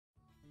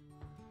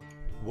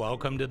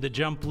Welcome to the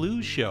Jump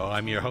Blues Show.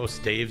 I'm your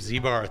host, Dave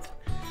Ziebarth,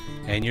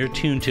 and you're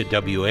tuned to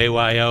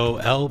WAYO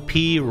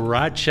LP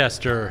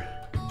Rochester.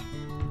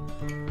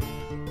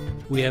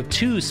 We have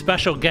two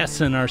special guests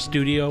in our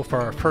studio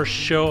for our first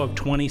show of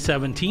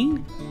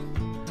 2017.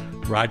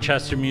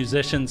 Rochester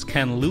musicians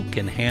Ken Luke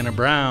and Hannah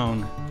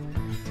Brown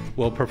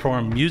will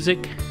perform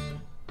music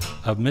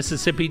of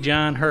Mississippi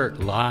John Hurt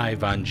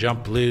live on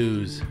Jump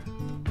Blues.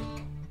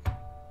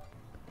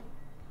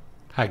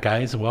 Hi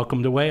guys, and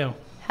welcome to WAYO.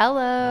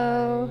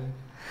 Hello.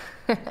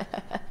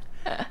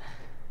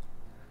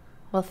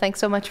 Well, thanks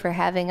so much for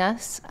having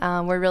us.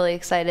 We're really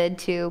excited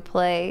to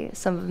play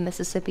some of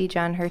Mississippi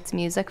John Hurt's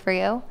music for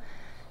you.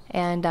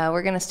 And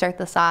we're going to start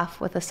this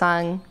off with a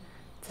song.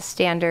 It's a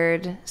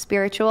standard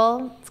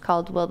spiritual. It's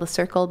called Will the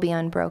Circle Be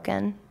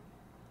Unbroken?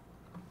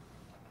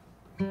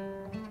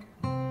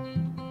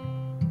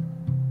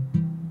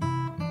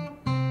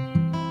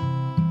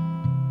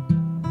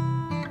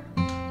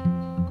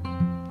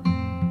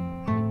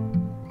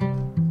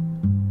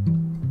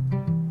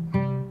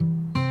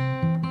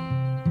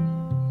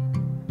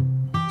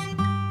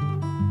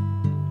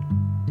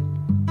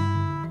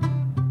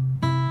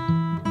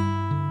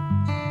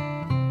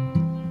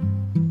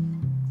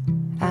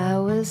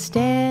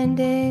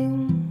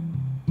 Standing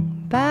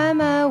by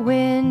my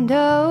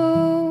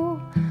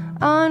window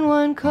on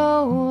one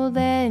cold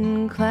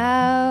and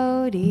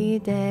cloudy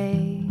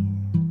day,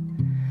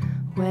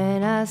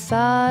 when I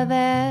saw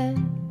that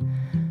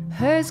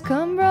hearse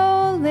come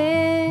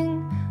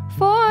rolling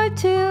for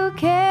to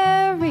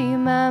carry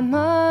my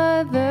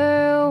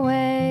mother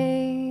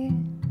away.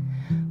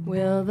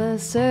 Will the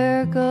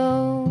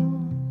circle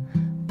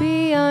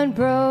be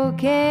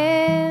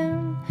unbroken?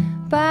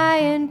 By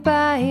and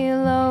by,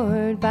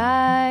 Lord,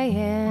 by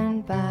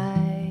and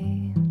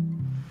by,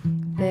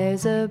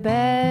 there's a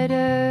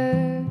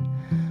better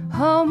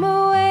home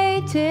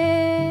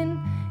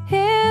awaiting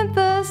in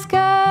the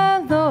sky,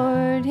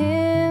 Lord,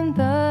 in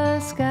the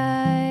sky.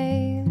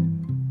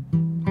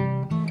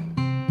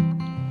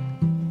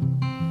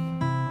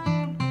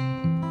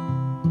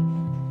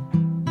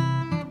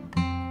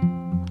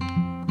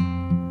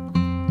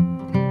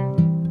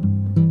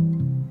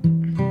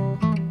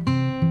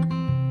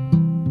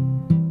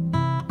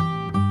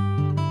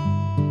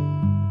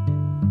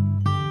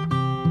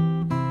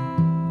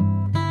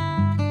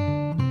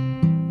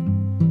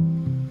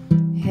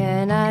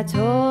 And I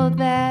told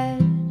that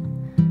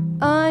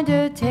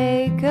undertaker,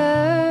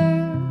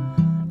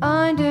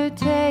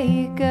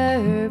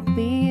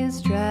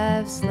 please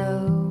drive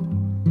slow.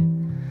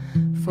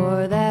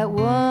 For that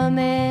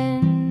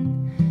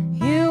woman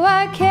you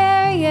are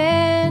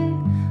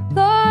carrying,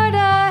 Lord,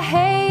 I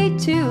hate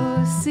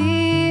to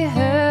see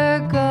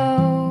her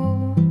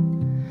go.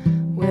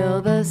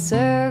 Will the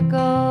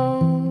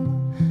circle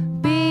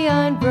be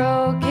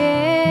unbroken?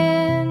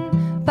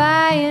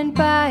 By and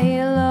by,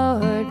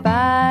 Lord,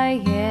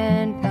 by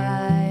and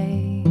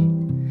by,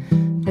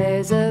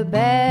 there's a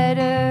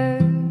better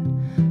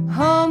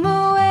home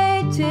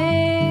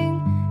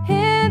awaiting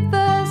in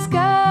the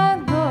sky,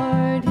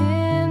 Lord,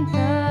 in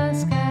the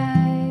sky.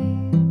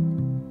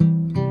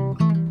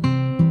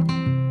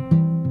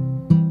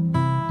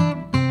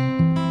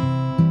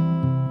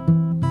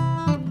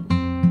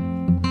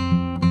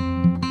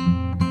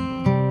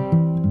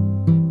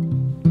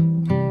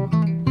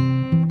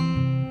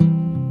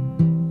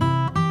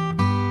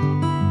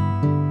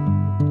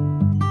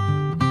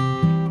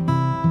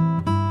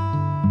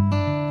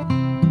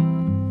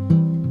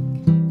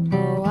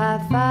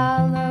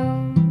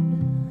 Followed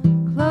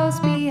close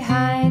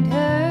behind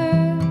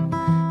her,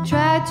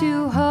 tried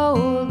to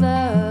hold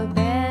up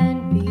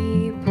and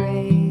be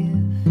brave,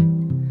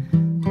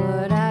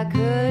 but I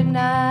could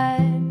not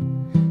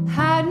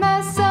hide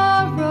my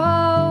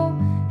sorrow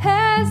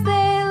as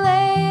they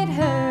laid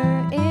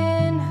her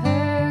in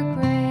her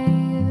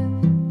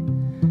grave.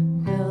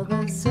 Will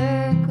the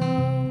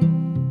circle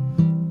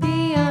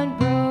be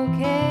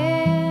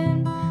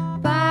unbroken?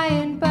 By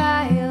and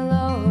by,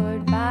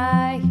 Lord,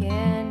 by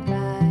and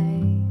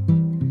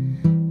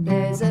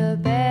there's a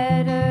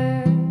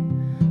better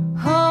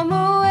home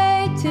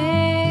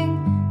awaiting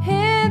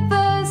in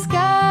the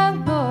sky,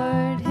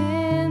 Lord,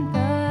 in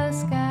the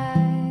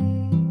sky.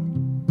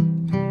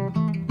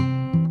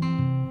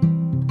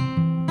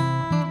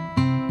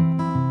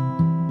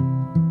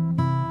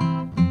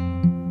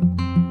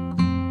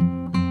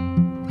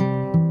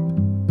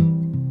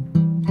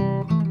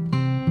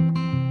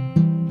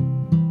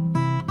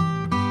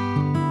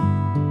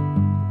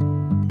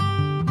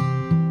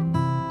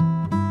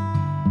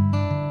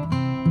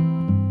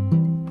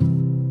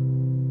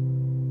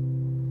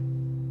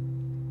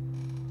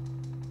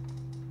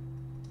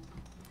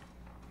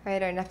 All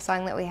right, our next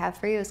song that we have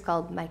for you is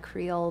called My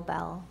Creole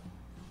Belle.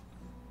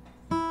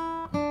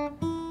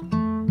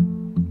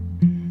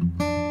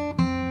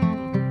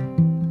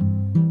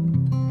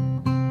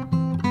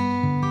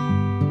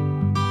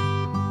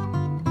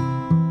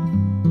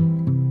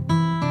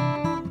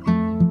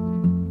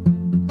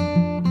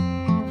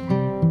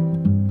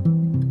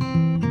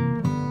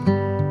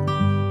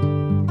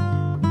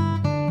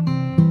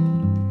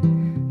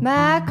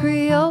 My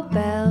Creole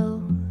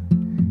belle,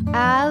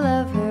 I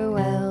love her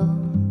well.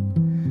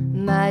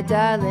 My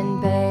darling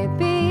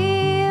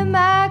baby,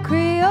 my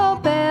Creole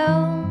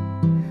belle.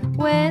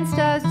 When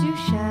stars do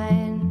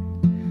shine,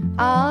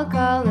 I'll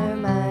call her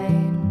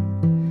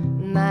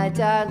mine. My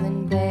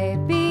darling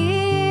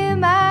baby,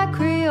 my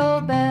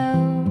Creole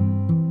belle.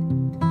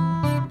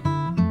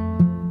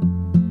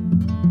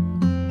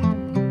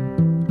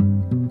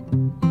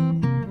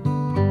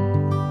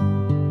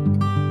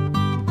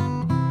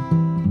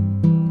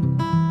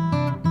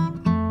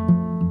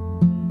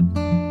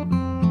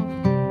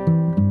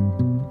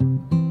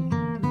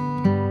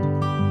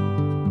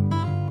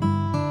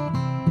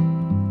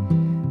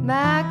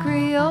 My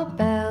Creole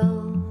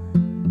belle,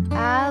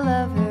 I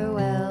love her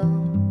well.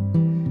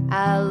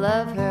 I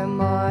love her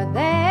more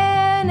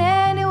than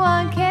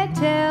anyone can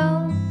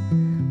tell.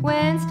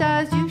 When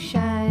stars do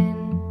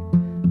shine,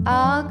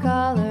 I'll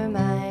call her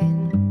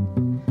mine.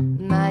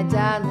 My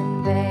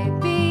darling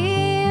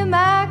baby,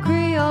 my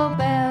Creole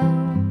belle.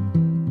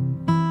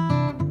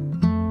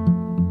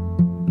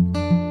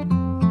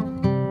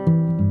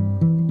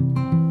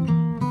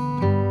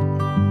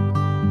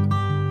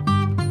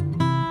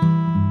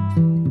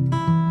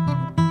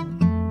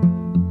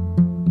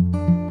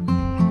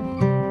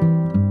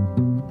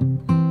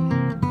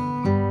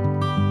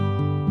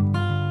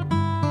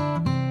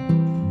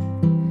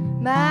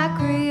 My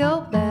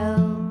Creole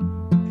belle,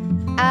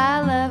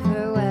 I love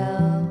her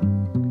well.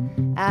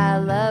 I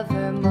love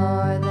her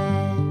more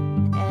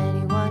than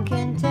anyone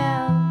can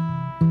tell.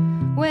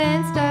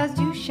 When stars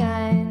do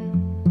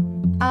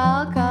shine,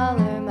 I'll call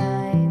her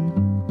mine.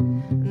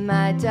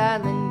 My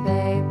darling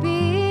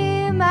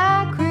baby,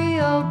 my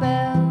Creole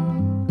belle.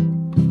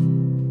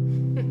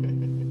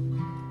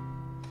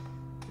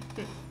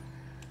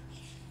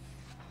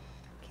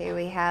 Okay,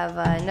 we have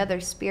another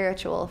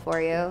spiritual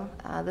for you.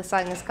 The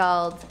song is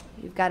called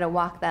You've Gotta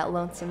Walk That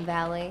Lonesome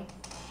Valley.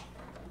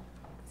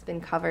 It's been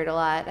covered a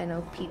lot. I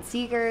know Pete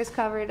Seeger's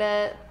covered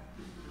it.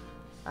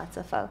 Lots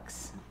of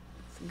folks.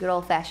 It's a good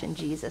old-fashioned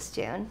Jesus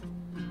tune.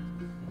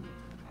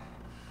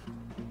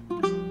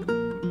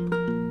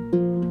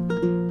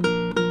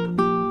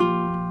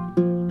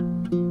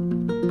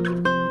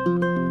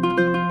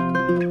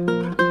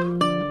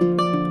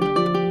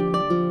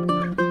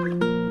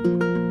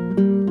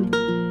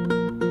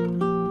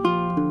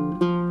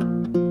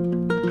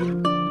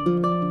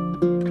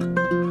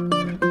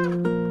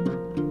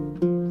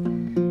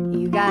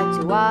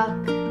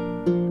 Walk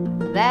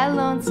that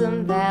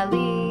lonesome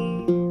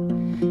valley.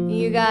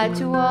 You got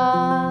to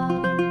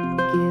walk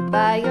it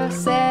by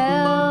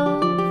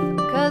yourself,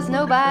 'cause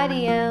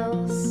nobody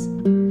else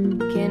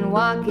can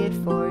walk it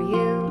for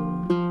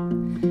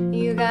you.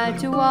 You got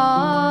to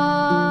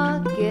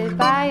walk it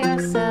by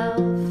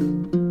yourself.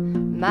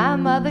 My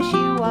mother,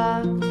 she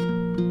walked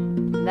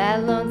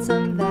that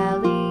lonesome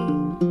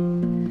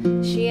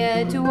valley. She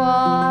had to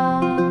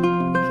walk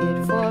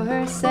it for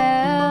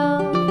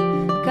herself,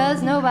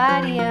 'cause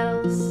nobody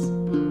else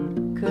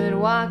could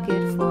walk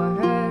it for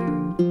her.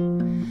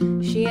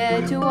 She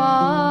had to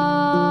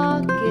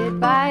walk it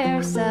by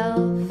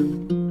herself.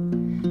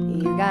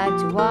 You got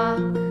to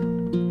walk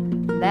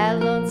that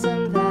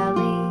lonesome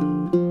valley.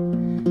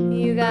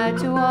 You got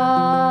to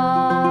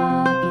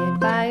walk it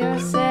by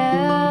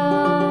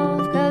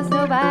yourself, 'cause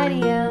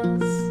nobody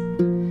else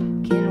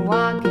can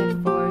walk it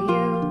for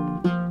you.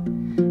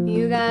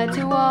 You got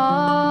to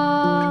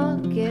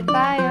walk it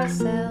by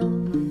yourself.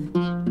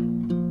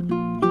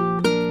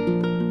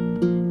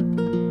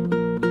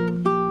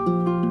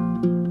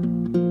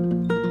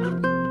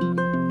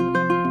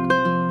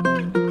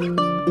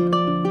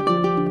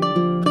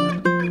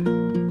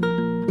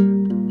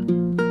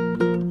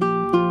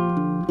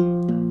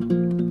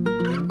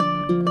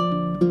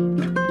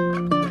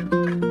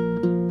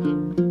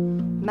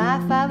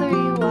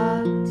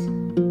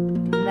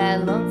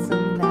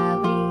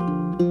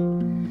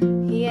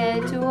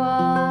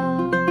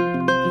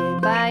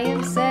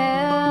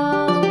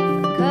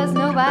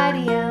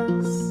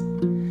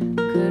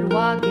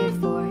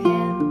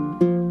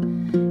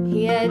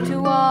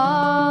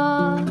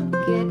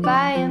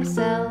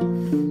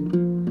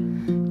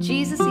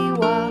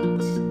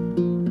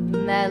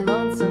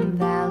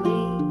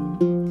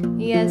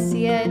 Yes,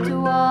 he had to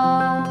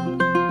walk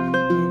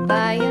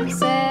by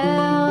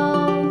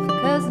himself,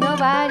 'cause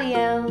nobody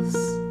else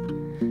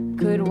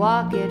could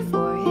walk it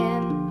for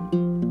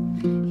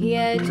him. He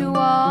had to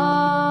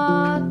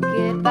walk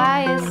it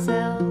by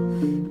himself.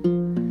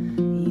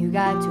 You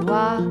got to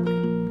walk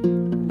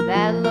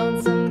that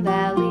lonesome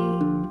valley.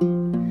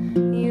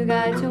 You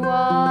got to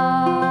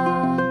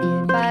walk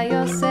it by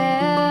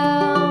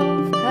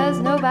yourself, 'cause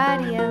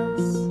nobody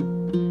else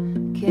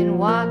can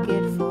walk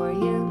it for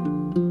you.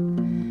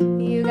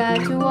 You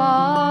got to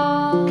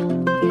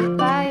walk it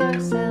by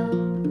yourself.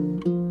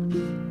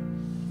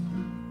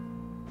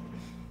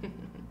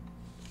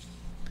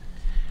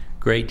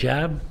 Great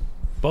job,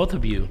 both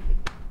of you.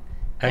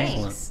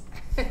 Excellent. Thanks.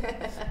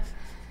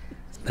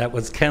 That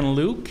was Ken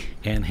Luke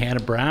and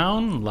Hannah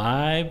Brown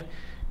live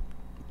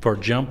for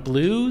Jump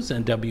Blues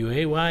and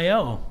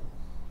WAYO.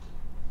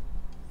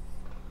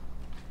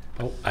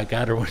 Oh, I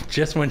got her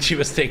just when she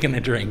was taking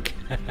a drink.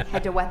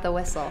 Had to wet the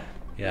whistle.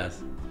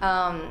 Yes.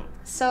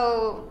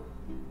 So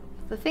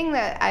the thing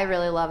that I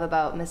really love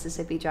about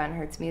Mississippi John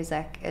Hurt's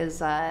music is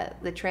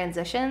the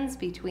transitions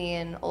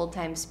between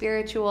old-time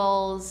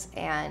spirituals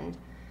and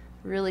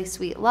really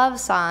sweet love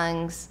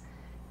songs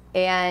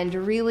and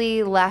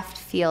really left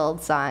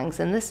field songs.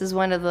 And this is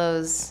one of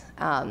those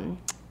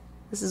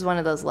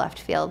left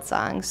field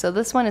songs. So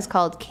this one is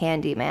called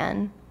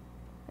Candyman,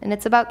 and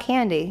it's about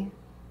candy.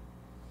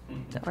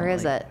 Definitely. Or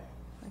is it?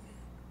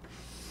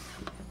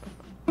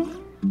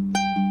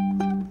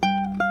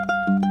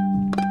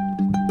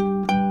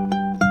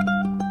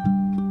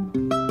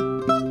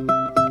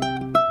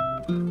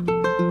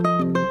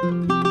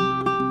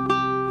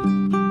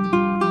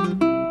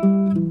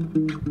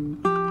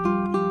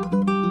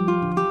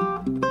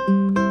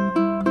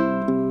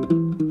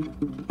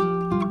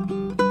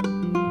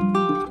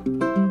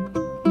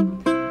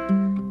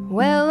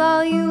 Well,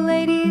 all you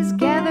ladies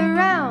gather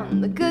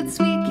round. The good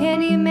sweet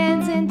candy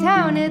man's in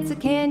town. It's a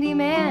candy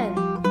man.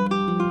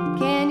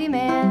 Candy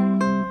man.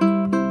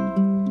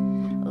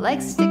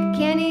 Likes a stick of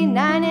candy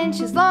 9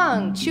 inches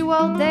long. Chew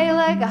all day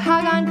like a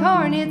hog on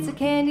corn. It's a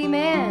candy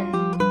man.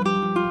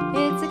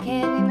 It's a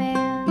candy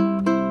man.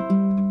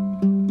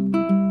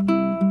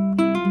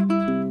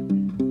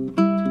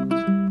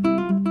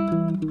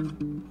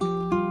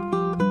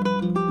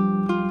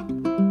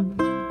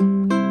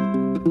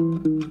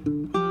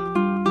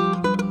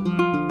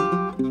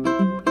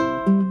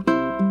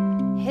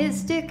 His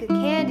stick of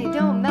candy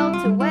don't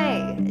melt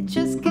away. It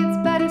just gets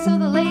better, so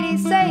the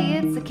ladies say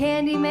it's a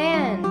candy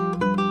man.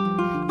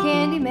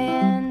 Candy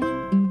man.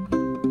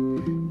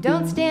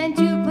 Don't stand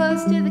too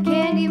close to the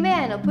candy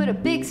man. He'll put a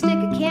big stick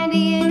of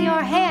candy in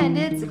your hand.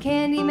 It's a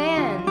candy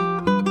man.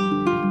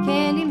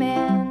 Candy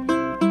man.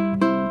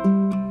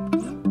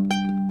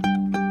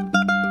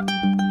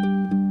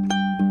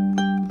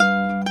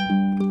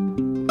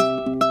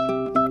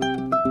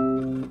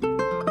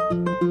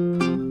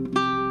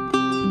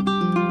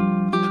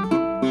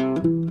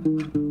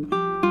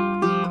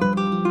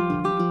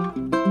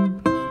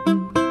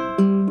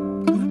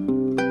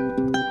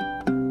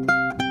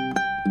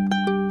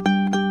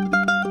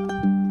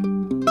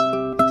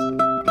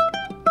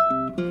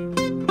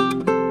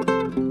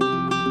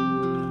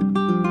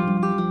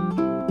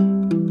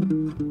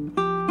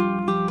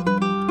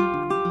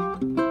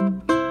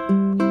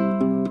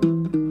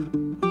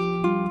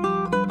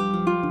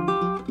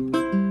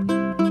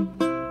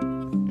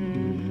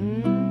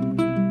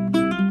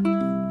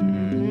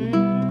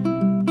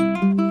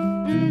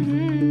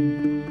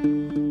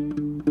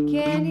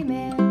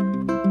 Candyman.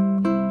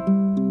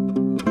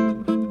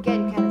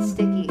 Getting kind of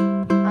sticky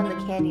on the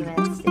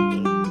Candyman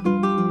sticky.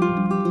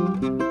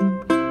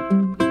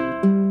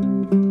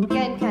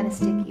 Getting kind of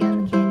sticky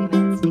on the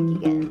Candyman sticky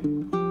again.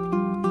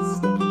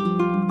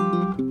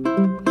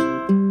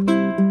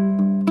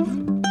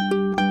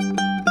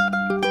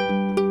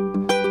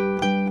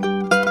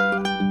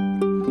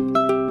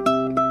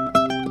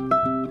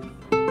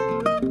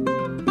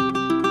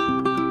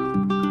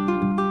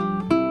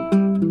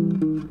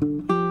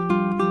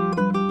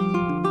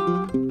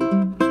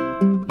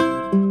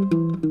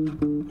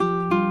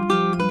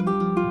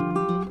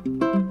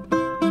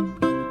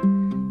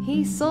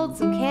 He sold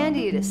some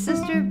candy to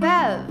Sister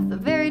Bev. The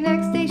very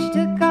next day she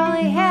took all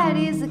he had.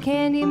 He's the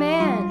candy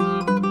man.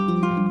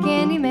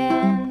 Candy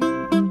man.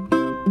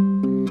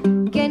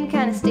 Getting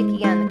kind of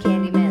sticky on the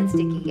candy man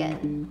sticky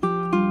again.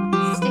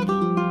 Sticky.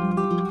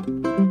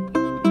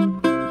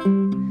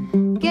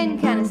 Getting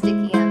kind of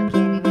sticky on the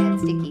candy man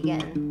sticky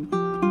again.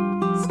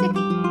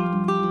 Sticky.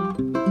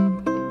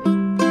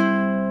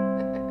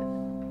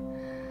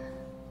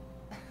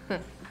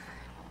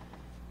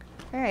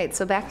 All right,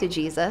 so back to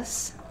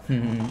Jesus.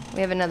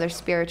 We have another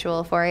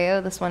spiritual for you.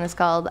 This one is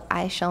called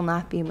I Shall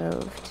Not Be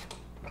Moved.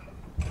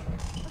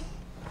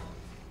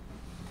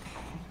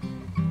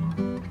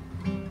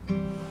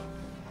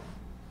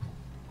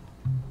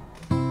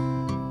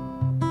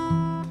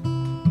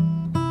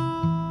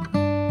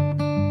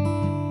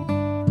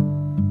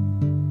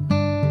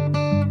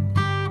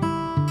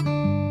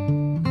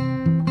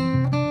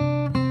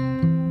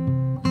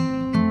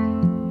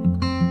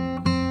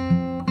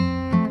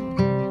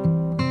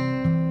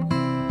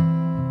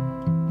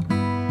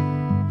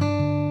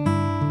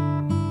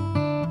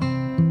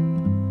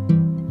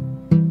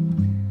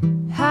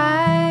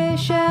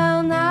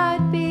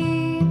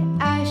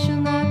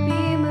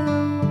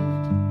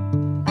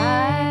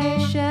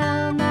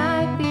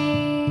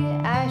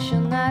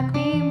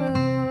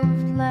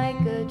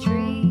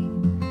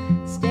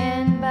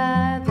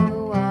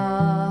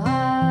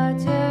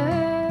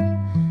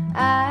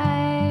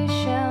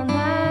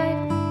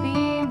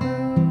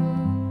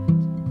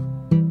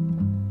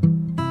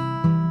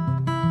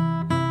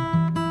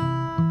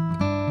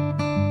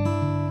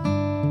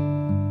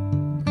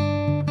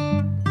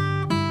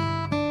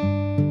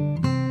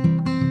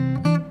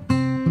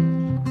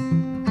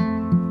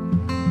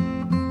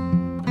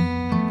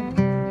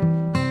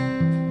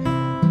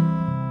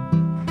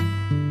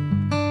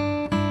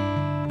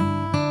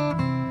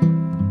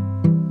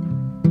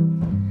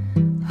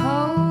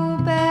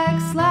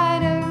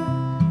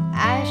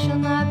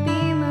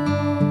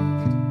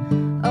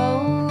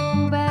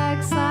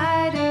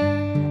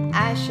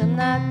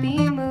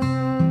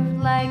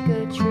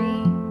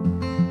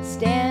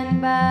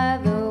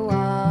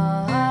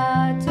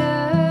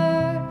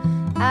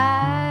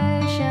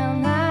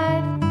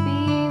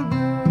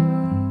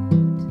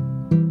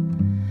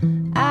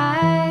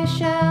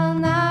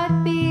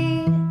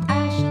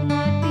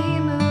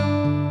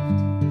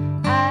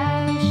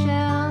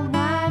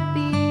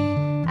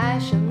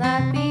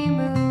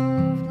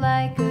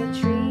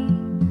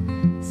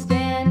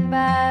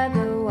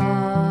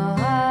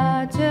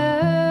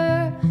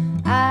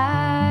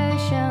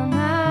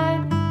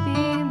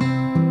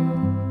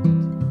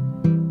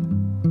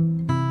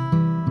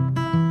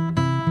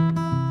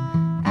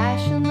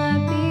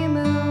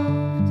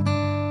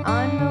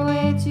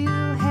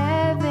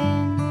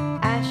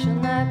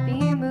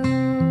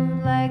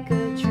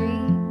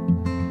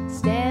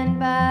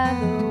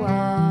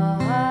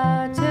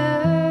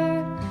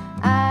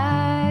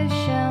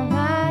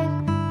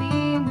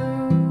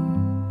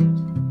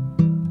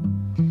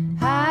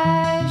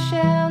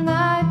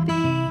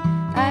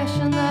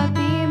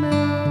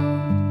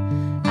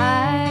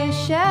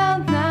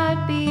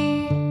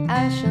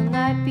 I shall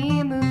not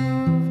be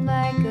moved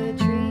like a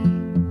tree.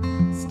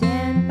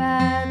 Stand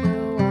by the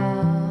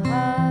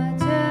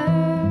water,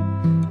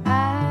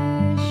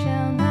 I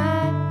shall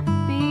not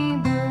be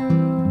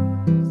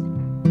moved.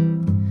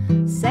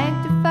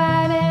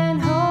 Sanctified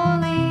and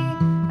holy,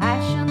 I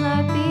shall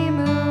not be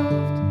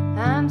moved.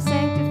 I'm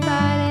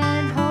sanctified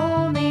and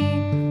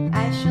holy,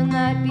 I shall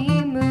not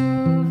be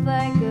moved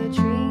like a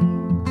tree.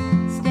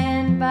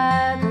 Stand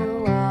by the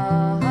water,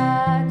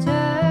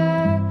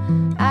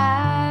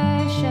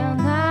 I shall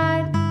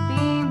not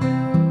be moved.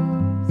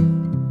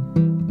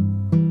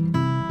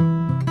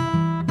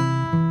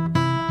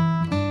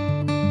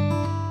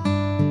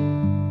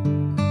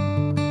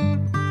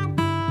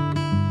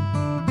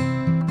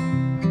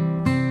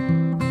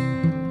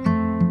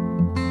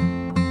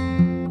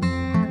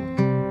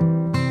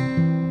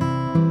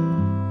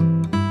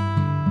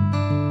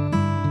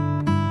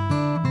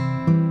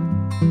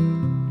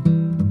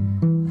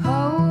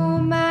 Oh,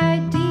 my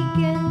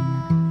deacon,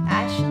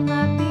 I shall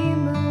not be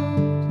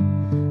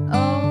moved.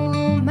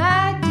 Oh,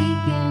 my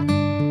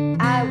deacon,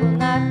 I will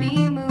not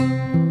be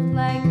moved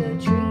like a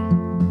tree.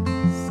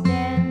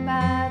 Stand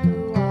by the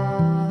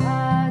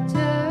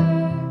water,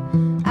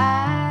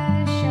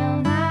 I shall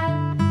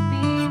not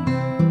be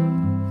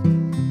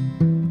moved.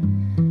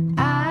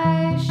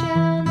 I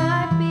shall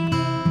not be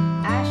moved.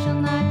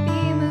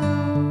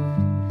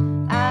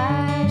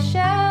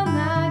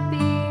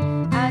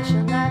 I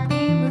shall not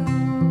be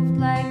moved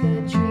like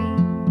a tree.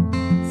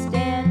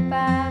 Stand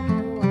by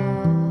the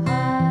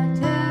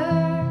water,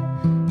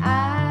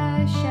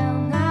 I shall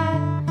not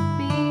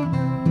be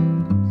moved.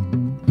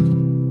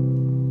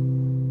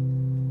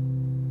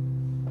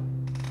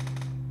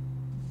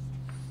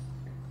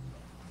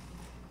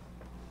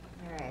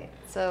 All right,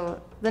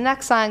 so the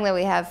next song that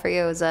we have for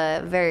you is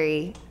a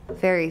very,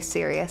 very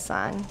serious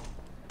song.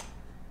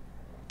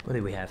 What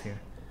do we have here?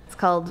 It's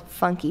called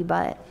Funky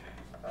Butt.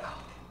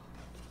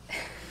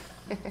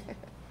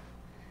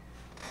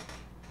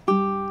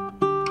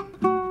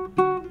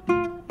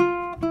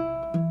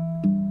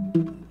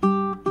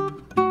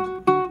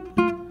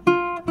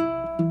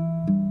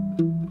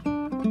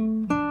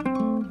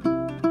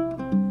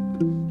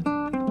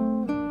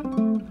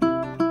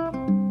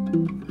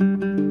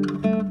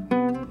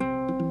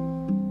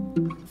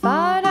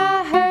 Thought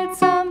I heard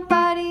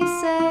somebody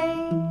say,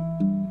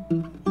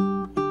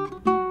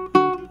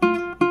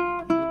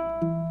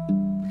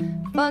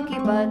 funky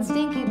butt,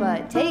 stinky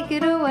butt, take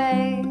it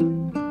away.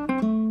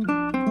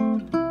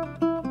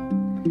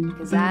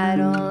 'Cause I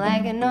don't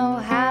like it no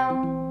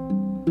how.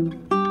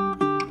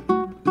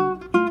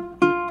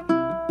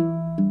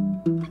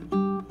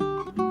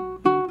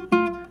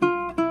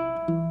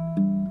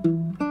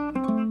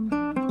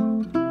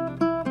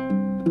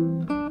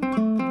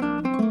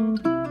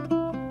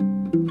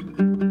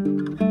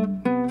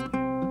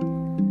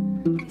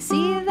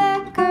 See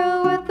that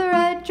girl with the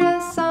red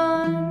dress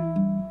on?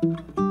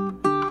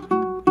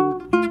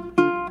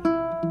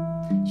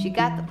 She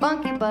got the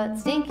funky butt,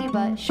 stinky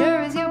butt, sure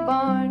as you're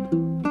born.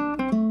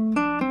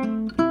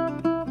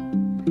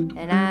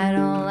 And I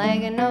don't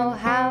like it no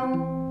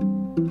how.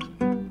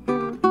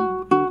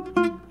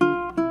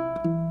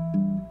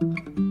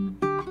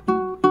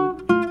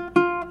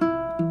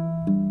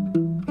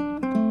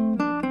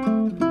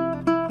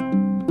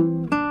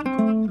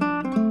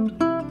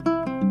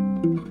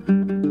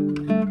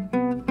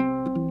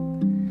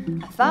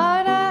 I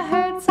thought I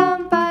heard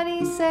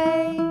somebody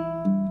say,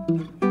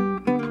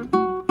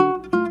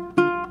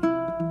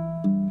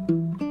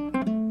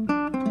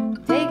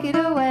 take it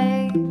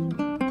away.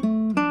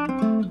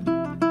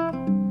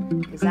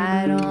 'Cause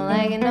I don't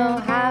like it no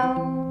how.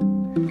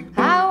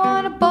 I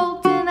wanna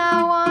bolt and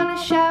I wanna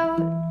shout.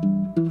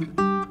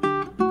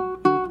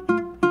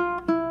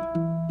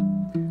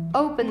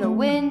 Open the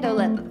window,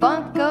 let the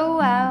funk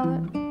go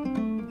out.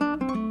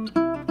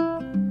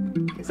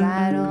 'Cause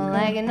I don't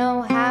like it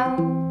no how.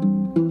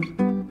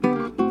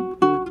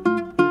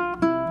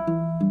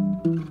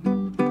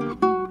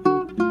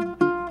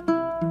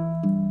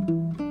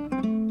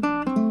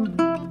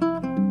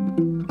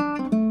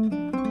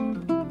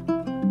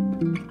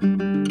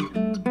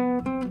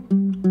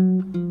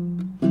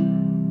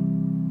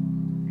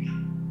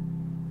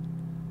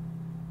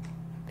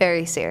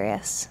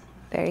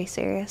 Very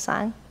serious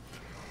song.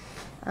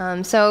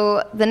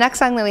 So the next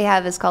song that we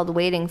have is called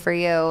Waiting for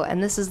You,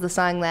 and this is the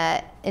song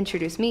that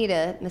introduced me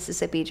to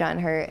Mississippi John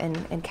Hurt,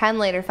 and Ken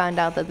later found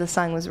out that the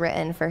song was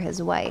written for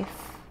his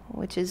wife,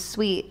 which is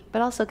sweet,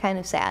 but also kind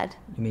of sad.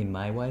 You mean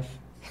my wife?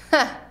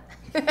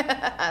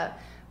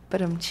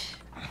 But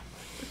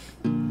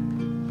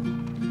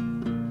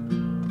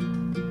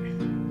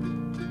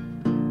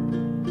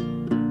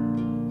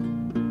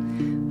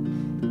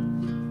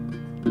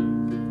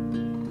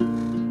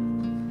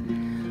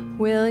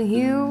will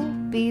you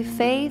be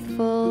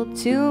faithful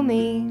to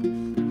me?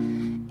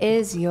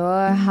 Is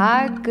your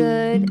heart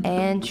good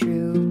and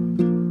true?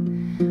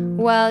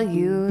 While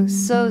you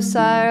sow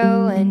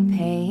sorrow and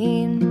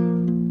pain,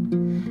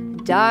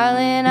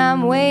 darling,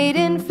 I'm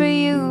waiting for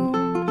you.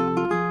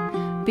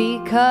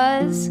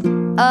 Because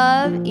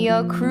of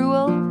your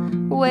cruel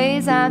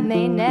ways I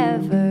may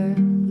never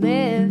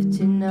live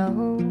to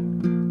know.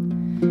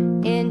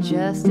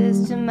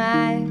 Injustice to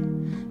my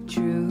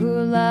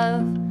true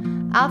love,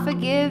 I'll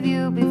forgive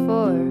you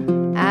before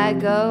I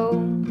go.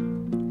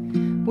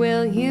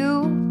 Will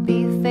you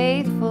be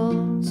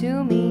faithful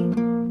to me?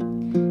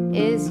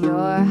 Is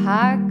your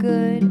heart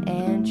good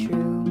and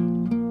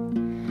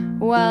true?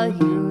 While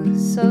you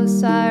sow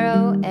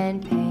sorrow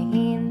and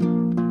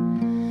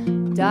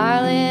pain,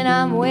 darling,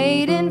 I'm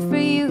waiting for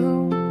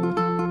you.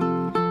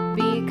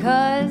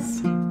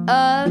 Because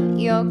of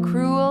your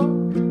cruel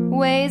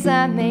ways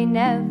I may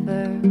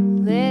never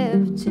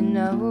live to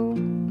know.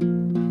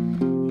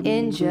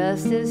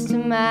 Injustice to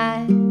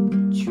my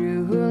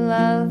true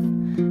love,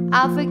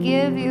 I'll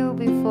forgive you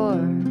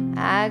before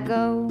I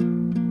go.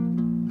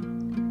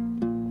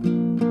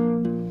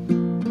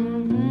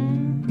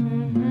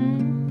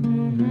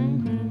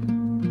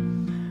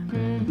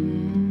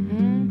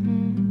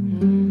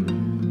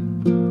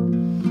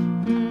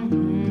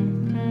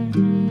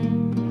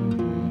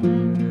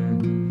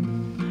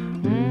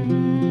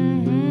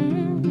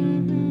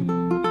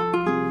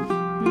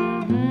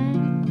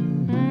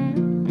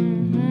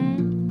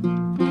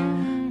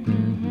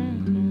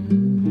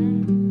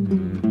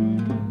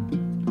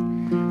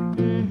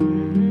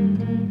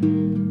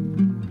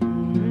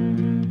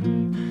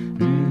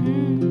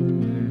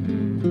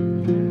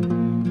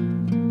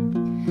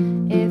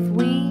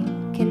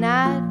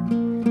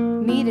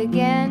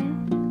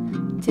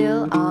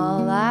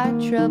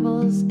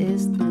 Troubles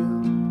is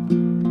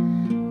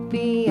through.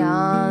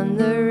 Beyond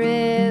the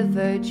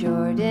river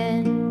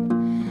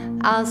Jordan,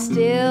 I'll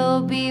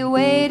still be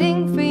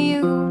waiting for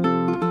you.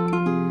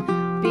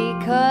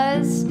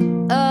 Because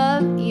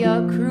of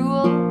your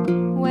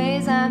cruel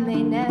ways I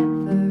may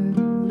never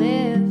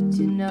live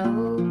to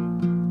know.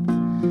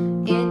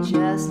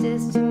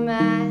 Injustice to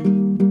my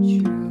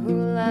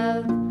true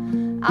love,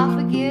 I'll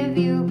forgive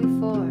you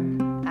before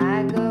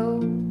I go.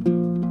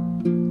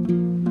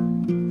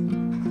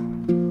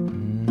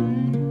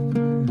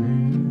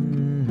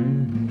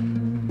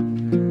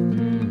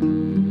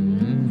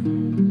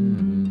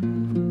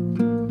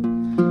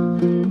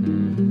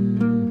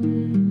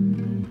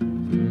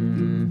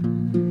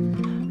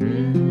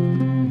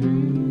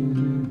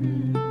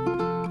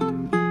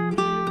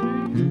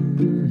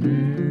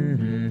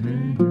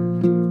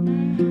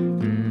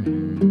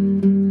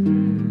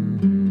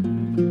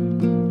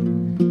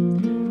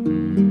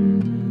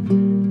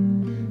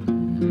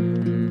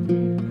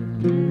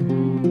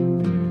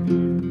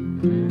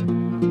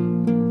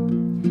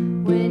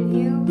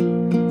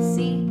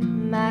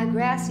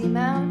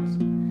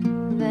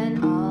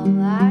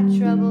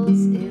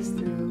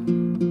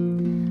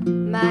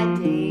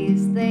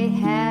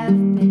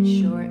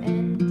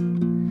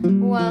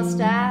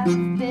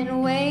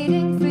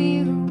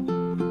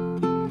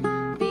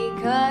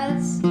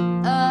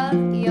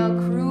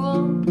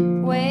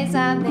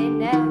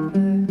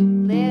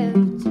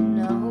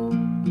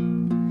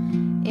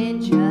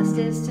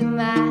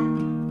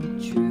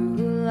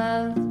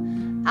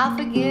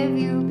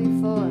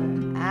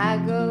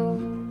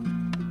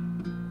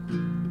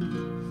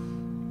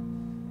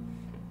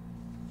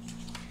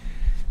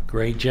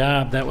 Great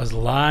job. That was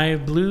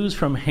live blues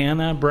from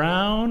Hannah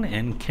Brown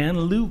and Ken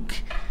Luke.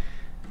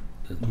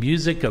 The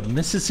music of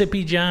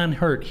Mississippi John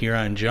Hurt here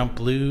on Jump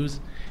Blues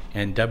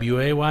and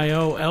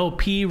WAYO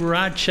LP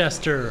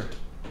Rochester.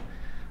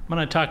 I'm going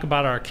to talk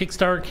about our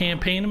Kickstarter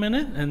campaign in a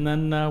minute, and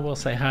then we'll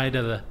say hi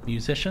to the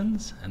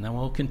musicians, and then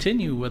we'll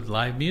continue with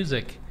live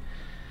music.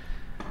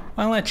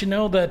 I'll let you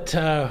know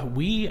that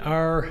we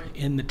are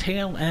in the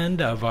tail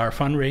end of our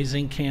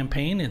fundraising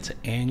campaign. It's an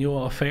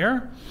annual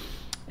affair.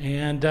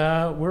 And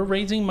we're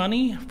raising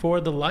money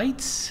for the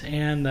lights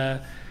and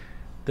the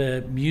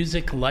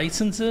music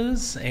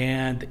licenses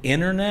and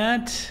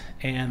internet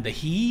and the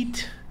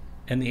heat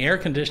and the air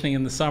conditioning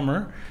in the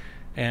summer.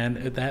 And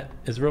that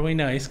is really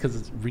nice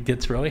because it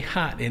gets really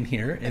hot in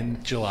here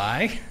in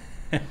July.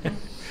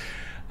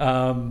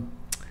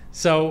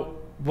 So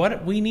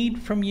what we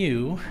need from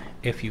you,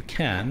 if you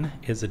can,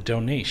 is a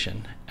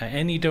donation.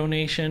 Any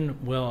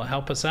donation will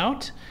help us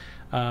out.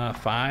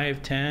 $5,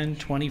 $10,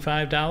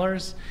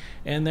 $25.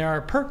 And there are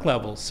perk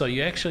levels, so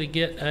you actually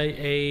get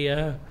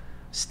a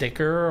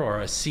sticker or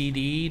a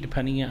CD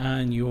depending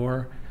on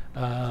your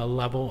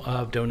level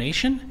of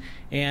donation.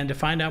 And to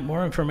find out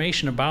more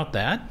information about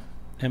that,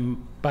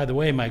 and by the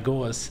way, my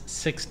goal is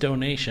 6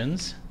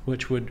 donations,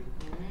 which would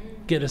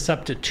get us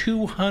up to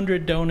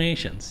 200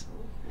 donations,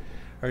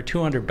 or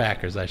 200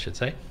 backers, I should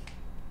say.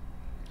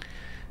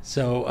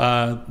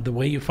 So the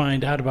way you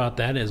find out about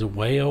that is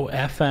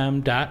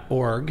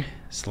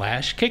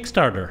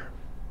wayofm.org/Kickstarter.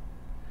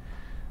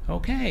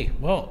 Okay,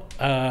 well,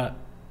 I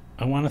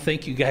want to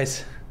thank you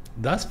guys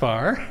thus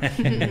far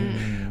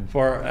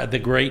for the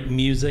great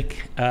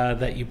music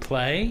that you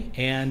play.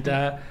 And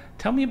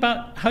tell me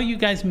about how you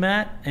guys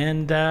met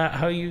and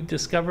how you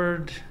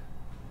discovered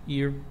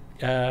your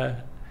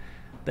that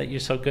you're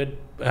so good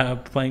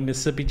playing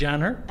Mississippi John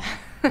Hurt.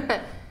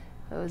 It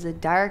was a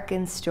dark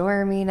and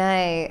stormy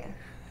night.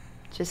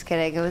 Just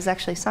kidding. It was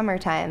actually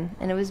summertime,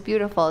 and it was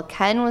beautiful.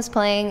 Ken was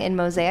playing in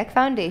Mosaic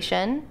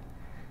Foundation,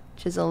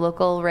 which is a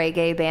local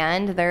reggae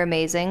band. They're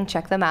amazing.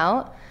 Check them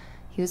out.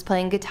 He was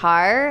playing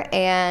guitar,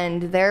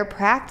 and their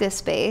practice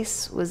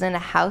space was in a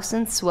house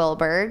in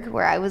Swilberg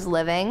where I was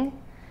living.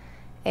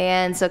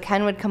 And so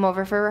Ken would come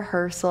over for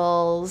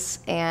rehearsals,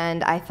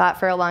 and I thought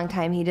for a long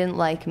time he didn't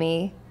like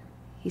me.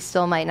 He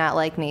still might not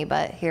like me,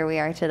 but here we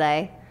are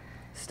today.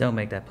 Still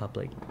make that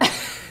public.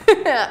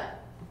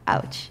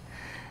 Ouch.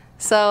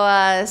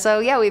 So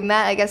yeah, we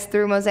met, I guess,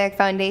 through Mosaic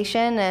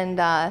Foundation,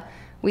 and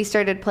we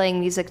started playing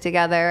music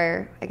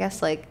together, I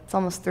guess, like, it's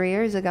almost 3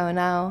 years ago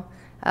now.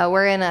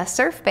 We're in a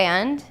surf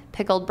band,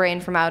 Pickled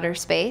Brain from Outer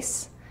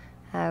Space.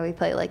 We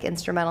play, like,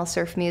 instrumental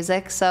surf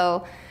music,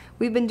 so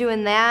we've been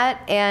doing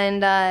that.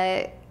 And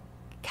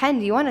Ken,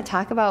 do you want to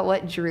talk about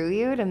what drew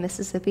you to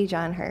Mississippi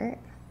John Hurt?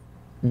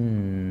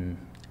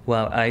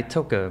 Well, I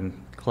took a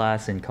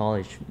class in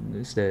college.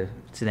 It's the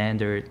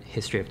standard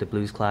history of the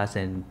blues class,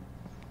 and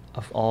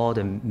of all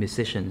the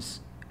musicians,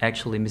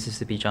 actually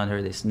Mississippi John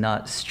Hurt is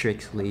not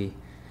strictly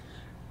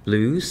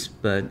blues,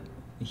 but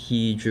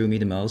he drew me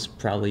the most,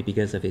 probably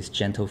because of his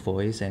gentle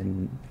voice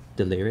and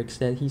the lyrics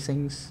that he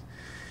sings.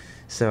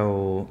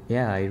 So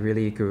yeah, I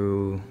really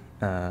grew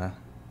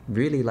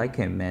really like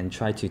him and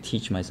tried to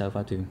teach myself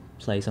how to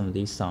play some of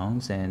these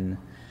songs. And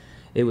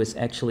it was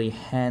actually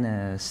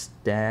Hannah's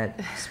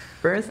dad's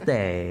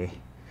birthday.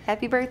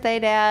 Happy birthday,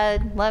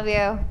 Dad. Love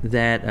you.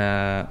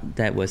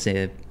 That was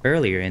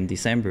earlier in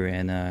December,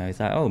 and I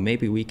thought, oh,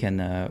 maybe we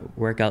can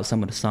work out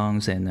some of the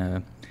songs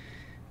and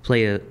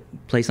play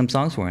some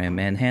songs for him.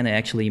 And Hannah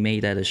actually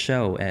made that a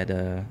show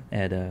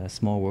at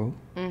Small World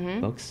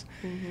Books.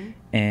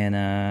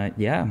 And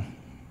yeah,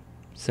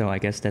 so I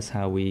guess that's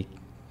how we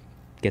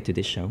get to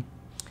this show.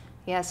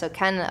 Yeah, so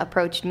Ken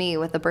approached me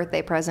with a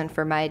birthday present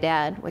for my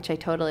dad, which I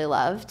totally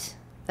loved.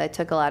 That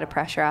took a lot of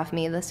pressure off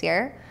me this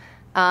year.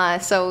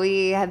 So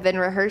we have been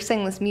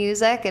rehearsing this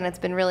music, and it's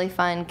been really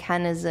fun.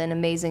 Ken is an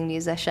amazing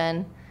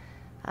musician.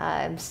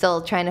 I'm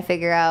still trying to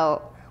figure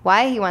out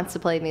why he wants to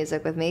play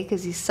music with me,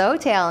 because he's so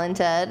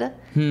talented.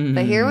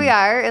 But here we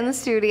are in the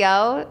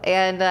studio,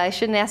 and I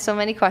shouldn't ask so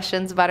many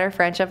questions about our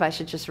friendship. I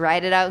should just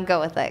ride it out and go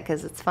with it,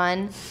 because it's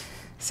fun.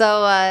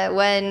 So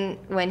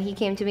when he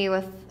came to me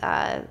with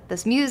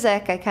this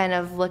music, I kind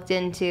of looked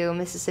into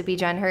Mississippi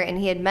John Hurt, and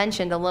he had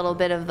mentioned a little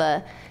bit of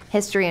the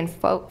history and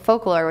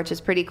folklore, which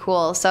is pretty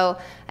cool. So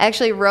I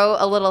actually wrote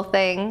a little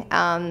thing.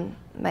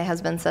 My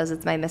husband says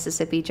it's my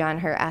Mississippi John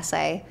Hurt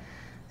essay.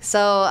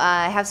 So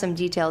I have some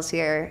details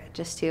here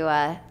just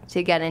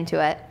to get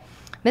into it.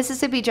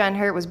 Mississippi John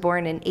Hurt was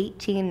born in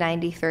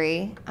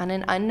 1893 on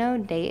an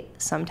unknown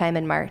date sometime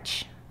in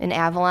March in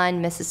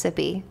Avalon,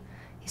 Mississippi.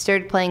 He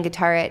started playing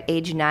guitar at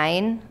age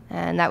 9,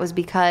 and that was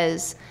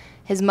because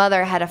his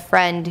mother had a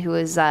friend who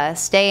was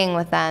staying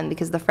with them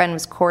because the friend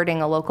was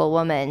courting a local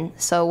woman.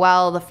 So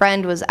while the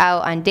friend was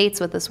out on dates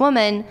with this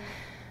woman,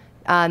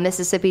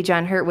 Mississippi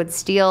John Hurt would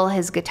steal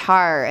his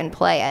guitar and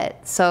play it.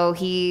 So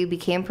he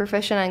became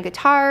proficient on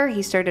guitar.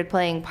 He started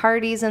playing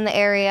parties in the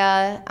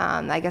area.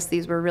 I guess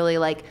these were really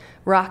like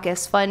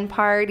raucous, fun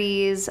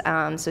parties.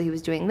 So he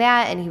was doing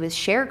that, and he was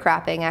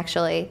sharecropping,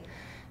 actually.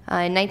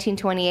 In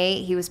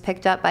 1928, he was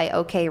picked up by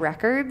OK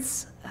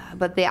Records,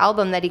 but the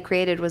album that he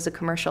created was a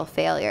commercial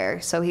failure.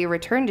 So he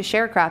returned to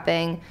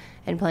sharecropping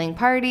and playing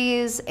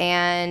parties,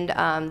 and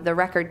the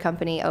record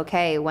company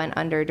OK went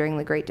under during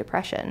the Great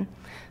Depression.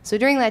 So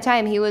during that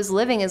time, he was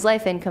living his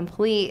life in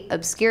complete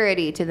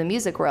obscurity to the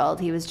music world.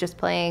 He was just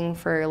playing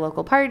for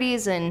local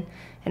parties and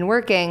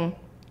working.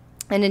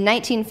 And in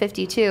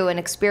 1952, an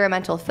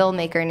experimental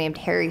filmmaker named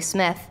Harry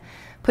Smith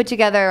put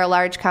together a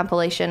large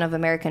compilation of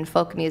American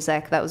folk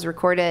music that was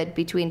recorded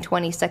between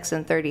 26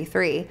 and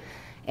 33.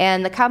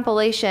 And the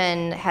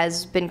compilation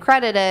has been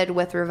credited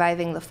with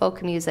reviving the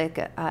folk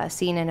music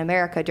scene in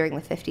America during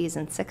the 50s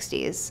and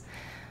 60s.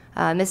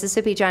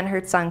 Mississippi John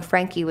Hurt's song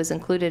Frankie was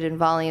included in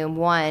Volume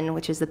 1,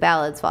 which is the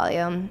ballads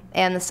volume,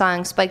 and the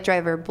song Spike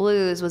Driver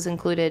Blues was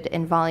included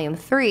in Volume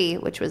 3,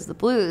 which was the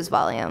blues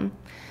volume.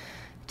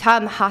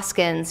 Tom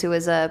Hoskins, who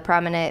was a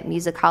prominent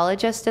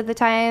musicologist at the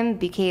time,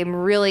 became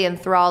really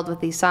enthralled with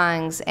these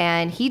songs,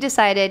 and he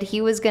decided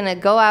he was going to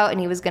go out and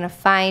he was going to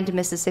find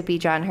Mississippi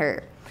John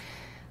Hurt.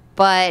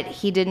 But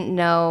he didn't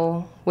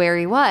know where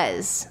he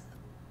was.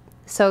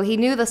 So he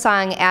knew the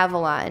song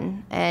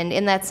Avalon, and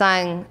in that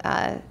song,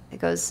 it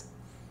goes,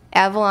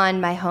 "Avalon,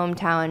 my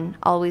hometown,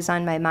 always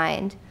on my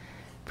mind.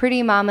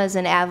 Pretty mamas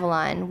in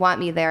Avalon want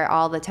me there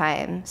all the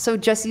time." So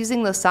just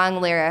using those song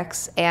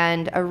lyrics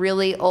and a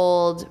really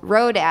old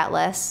road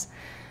atlas,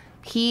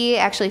 he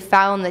actually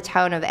found the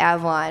town of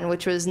Avalon,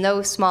 which was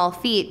no small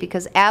feat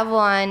because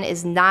Avalon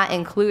is not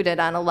included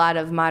on a lot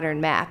of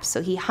modern maps.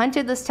 So he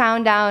hunted this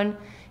town down,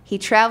 he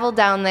traveled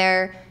down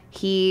there,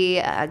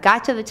 he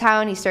got to the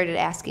town, he started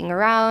asking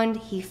around,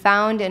 he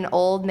found an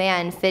old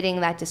man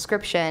fitting that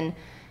description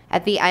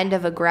at the end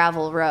of a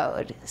gravel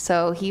road.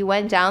 So he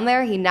went down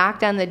there, he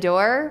knocked on the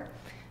door.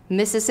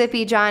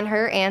 Mississippi John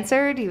Hurt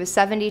answered. He was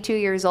 72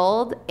 years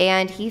old,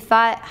 and he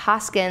thought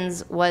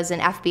Hoskins was an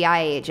FBI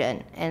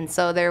agent. And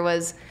so there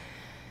was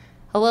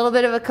a little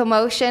bit of a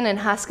commotion, and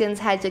Hoskins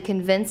had to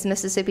convince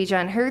Mississippi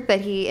John Hurt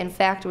that he, in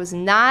fact, was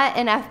not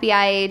an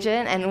FBI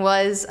agent and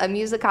was a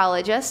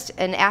musicologist.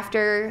 And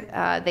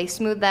after they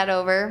smoothed that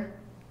over,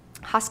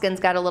 Hoskins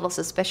got a little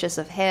suspicious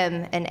of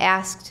him and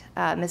asked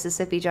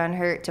Mississippi John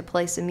Hurt to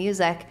play some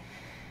music.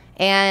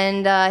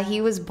 And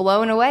he was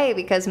blown away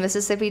because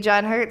Mississippi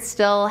John Hurt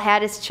still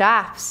had his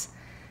chops.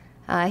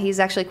 He's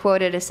actually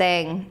quoted as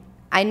saying,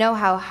 "I know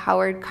how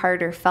Howard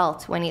Carter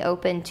felt when he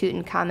opened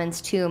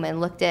Tutankhamun's tomb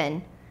and looked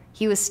in.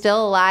 He was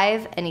still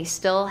alive and he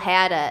still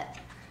had it."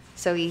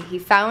 So he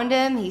found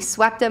him, he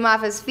swept him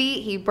off his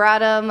feet, he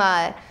brought him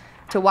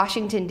to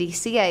Washington,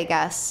 D.C., I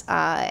guess,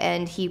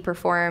 and he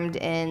performed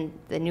in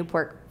the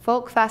Newport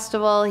Folk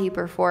Festival. He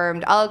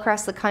performed all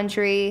across the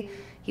country.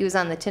 He was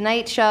on The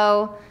Tonight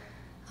Show.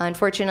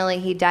 Unfortunately,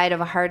 he died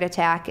of a heart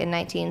attack in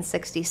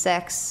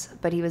 1966,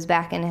 but he was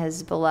back in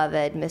his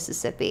beloved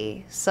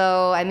Mississippi.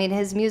 So, I mean,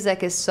 his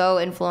music is so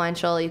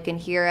influential. You can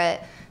hear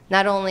it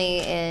not only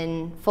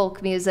in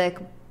folk music,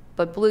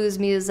 but blues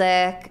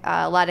music,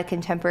 a lot of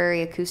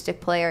contemporary acoustic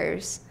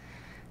players.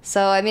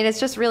 So, I mean, it's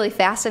just really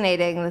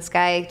fascinating. This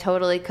guy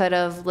totally could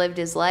have lived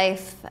his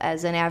life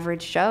as an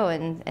average Joe,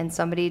 and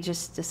somebody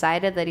just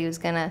decided that he was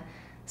going to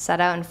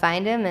set out and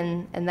find him,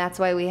 and that's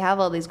why we have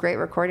all these great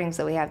recordings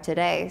that we have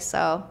today.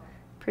 So,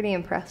 pretty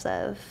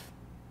impressive.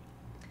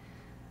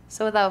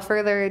 So, without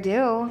further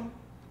ado,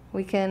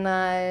 we can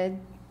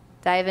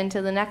dive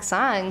into the next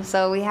song.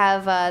 So, we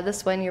have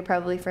this one, you're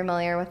probably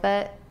familiar with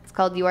it. It's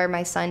called "You Are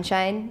My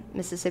Sunshine."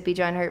 Mississippi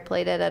John Hurt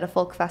played it at a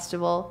folk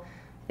festival.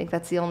 I think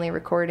that's the only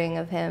recording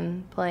of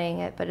him playing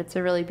it, but it's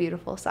a really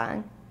beautiful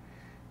song.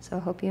 So I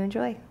hope you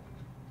enjoy.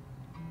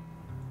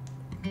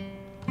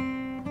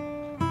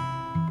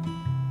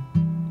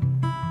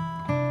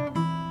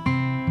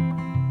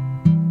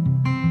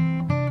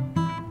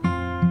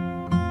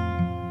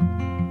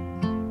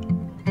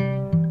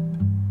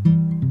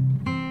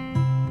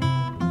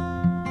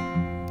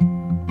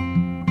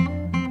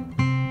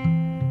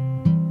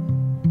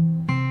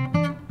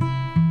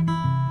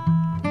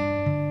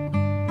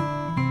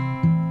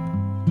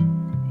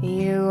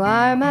 You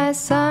are my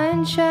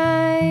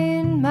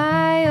sunshine,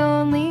 my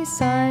only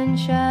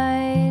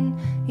sunshine.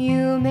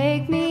 You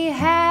make me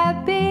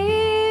happy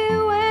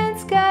when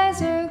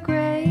skies are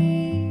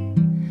gray.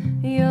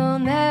 You'll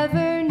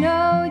never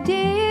know,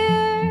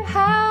 dear,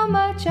 how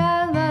much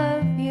I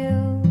love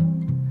you.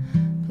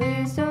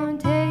 Please don't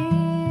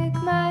take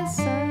my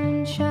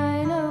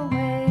sunshine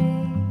away.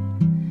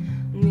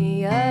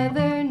 The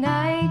other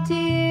night,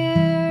 dear,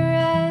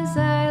 as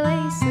I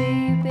lay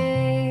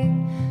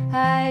sleeping,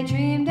 I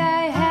dreamed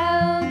I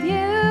held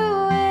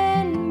you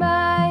in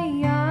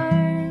my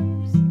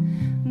arms.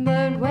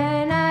 But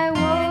when I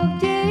woke,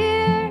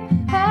 dear,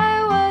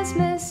 I was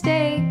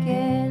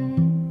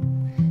mistaken.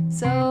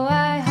 So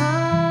I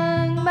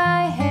hung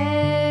my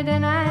head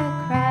and I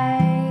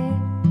cried.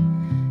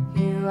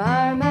 You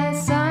are my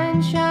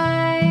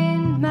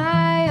sunshine,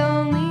 my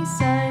only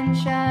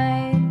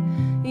sunshine.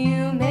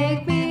 You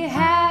make me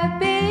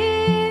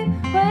happy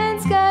when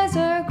skies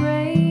are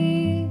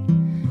gray.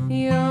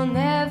 You'll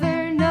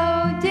never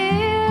know,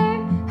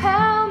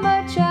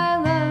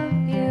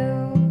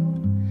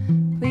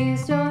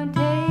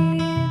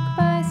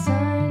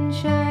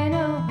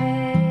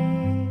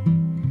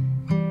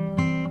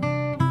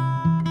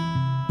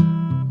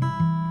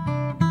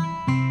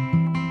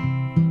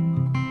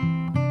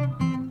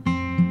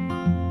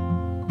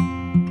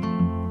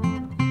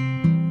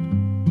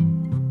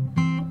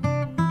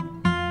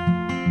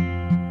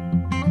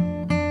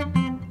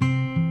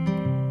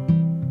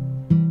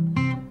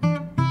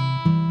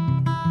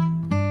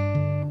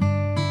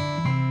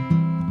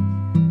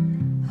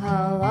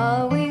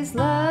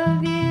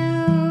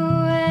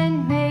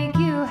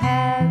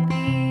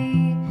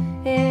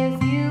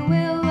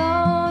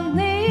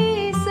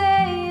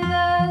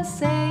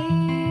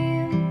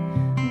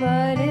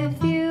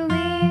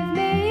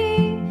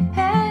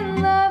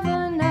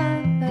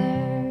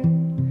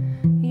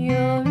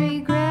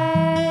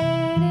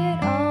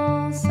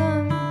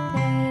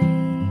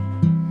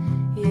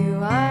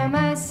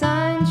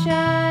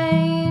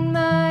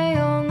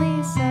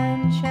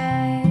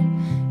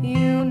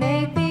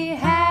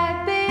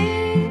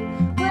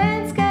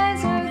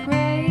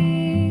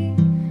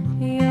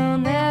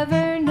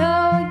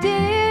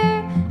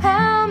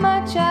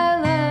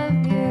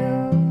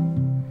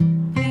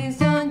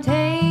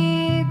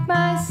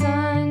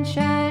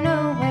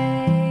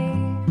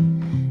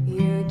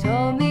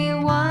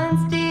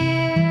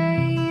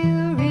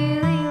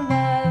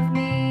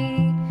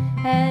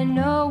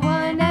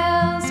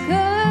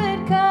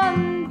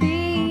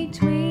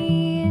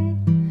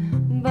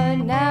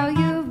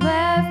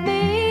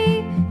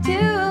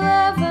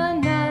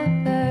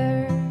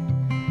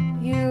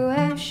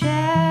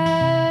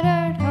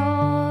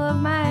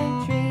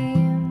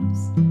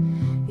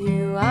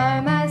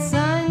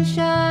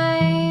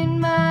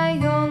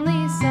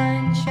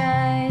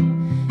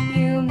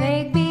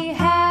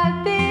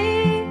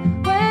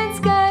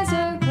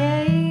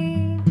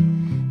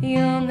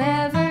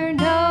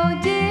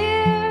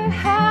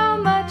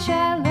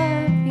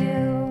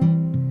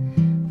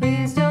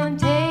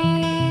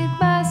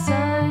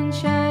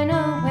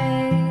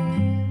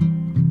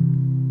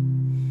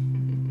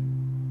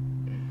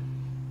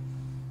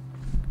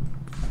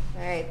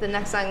 The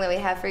next song that we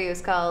have for you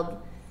is called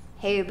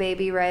Hey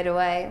Baby Right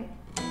Away.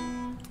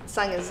 The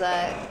song is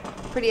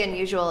pretty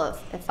unusual.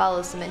 It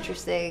follows some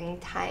interesting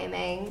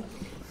timing.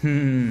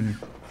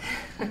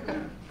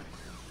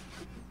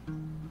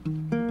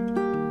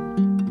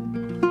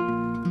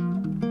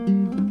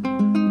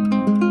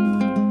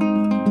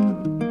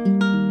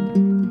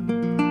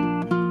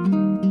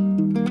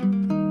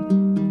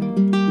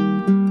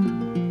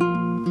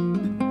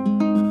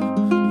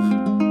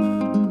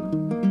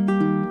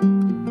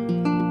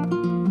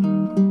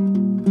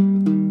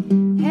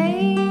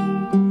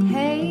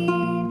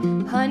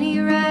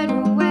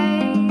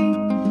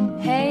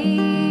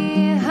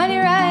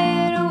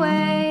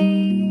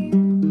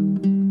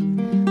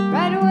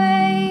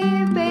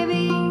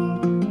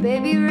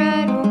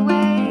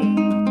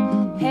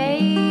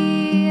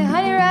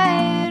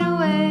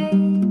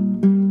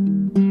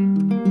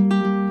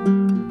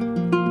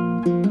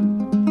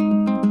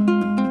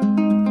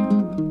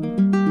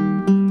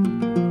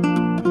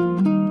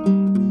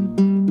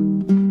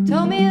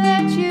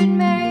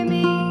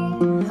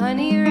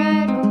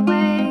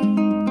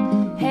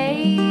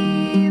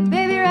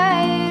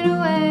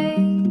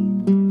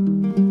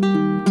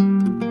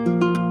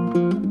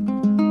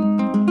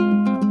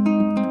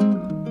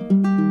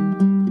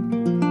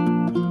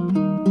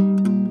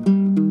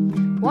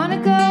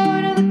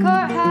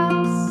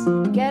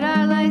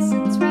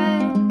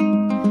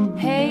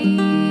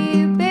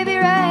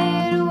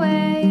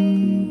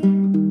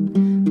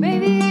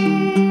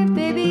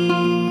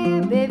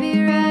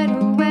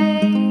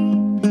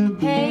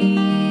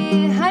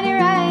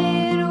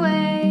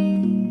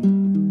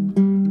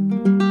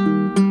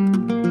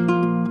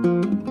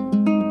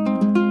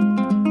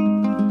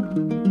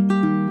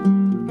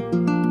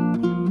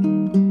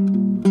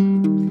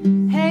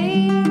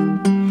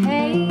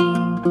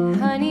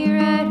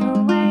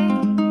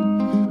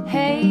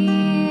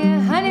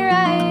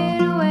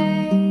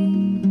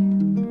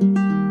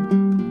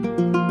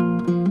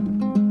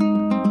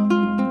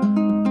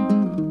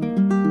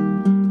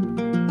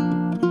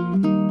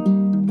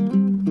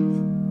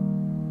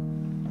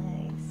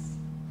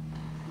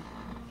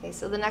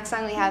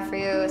 Song we have for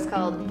you is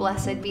called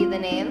Blessed Be the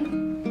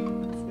Name.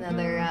 It's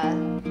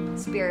another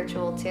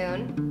spiritual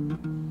tune.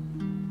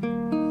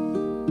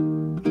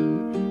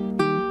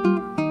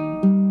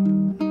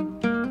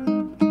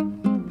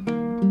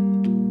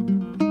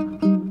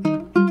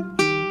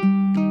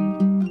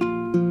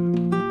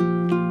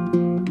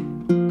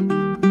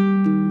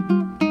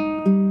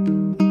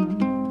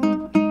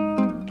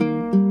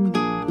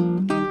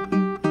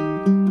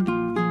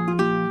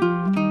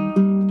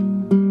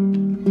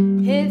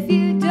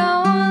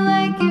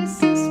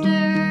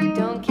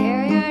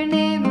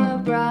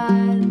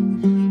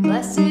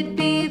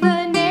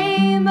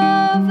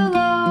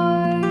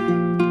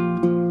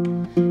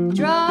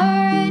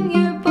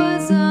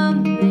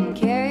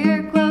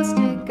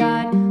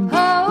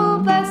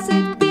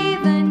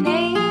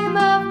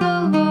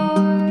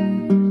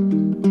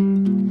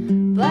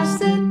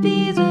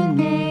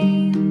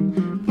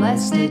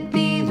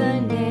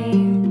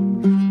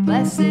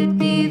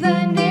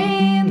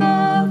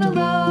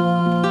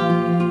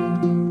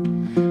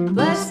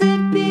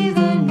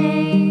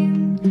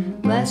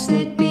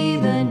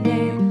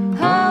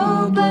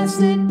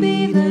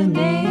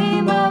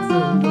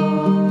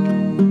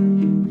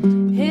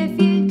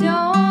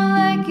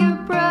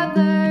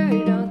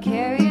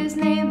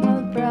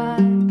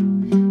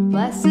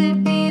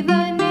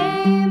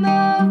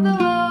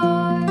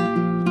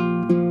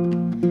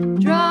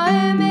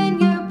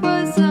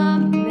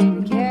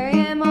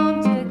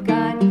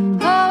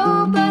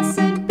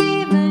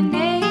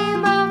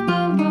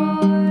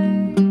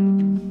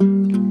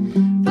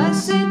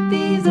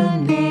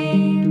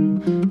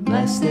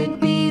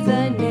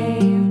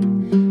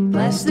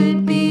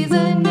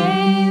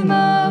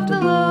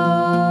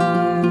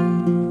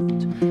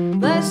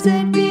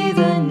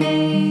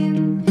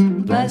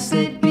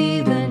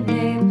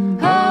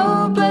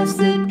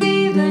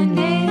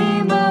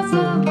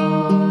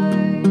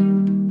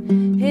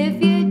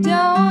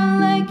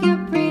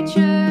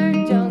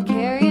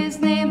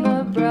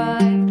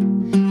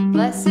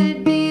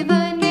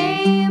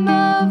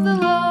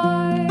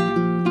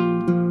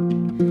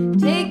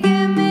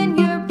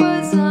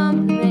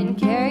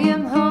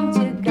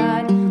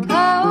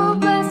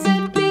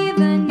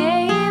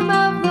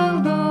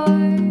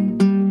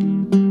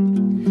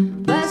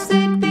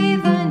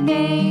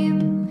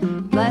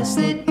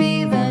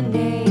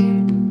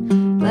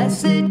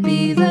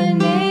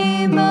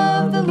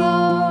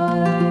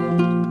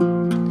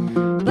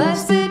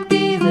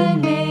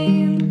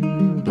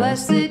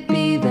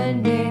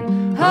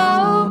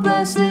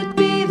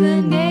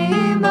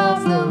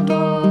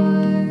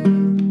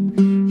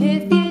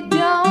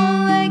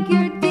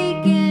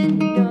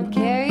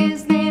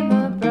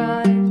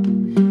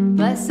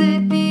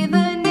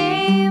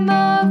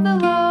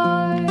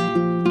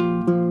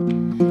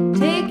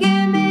 Take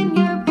him in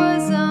your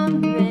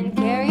bosom and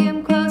carry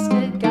him close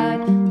to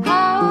God.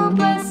 How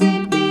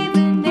blessed be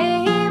the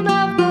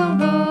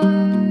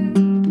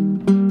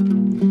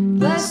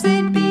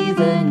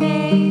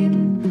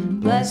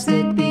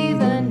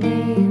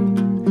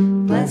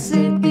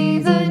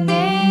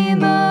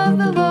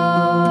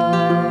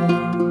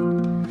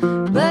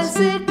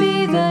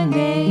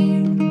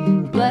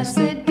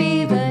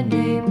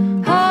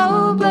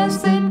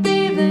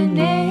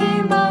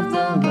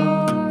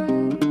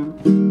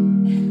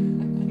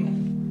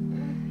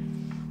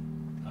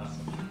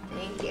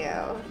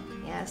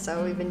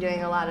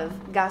doing a lot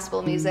of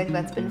gospel music.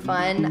 That's been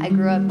fun. I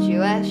grew up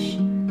Jewish,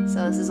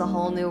 so this is a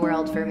whole new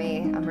world for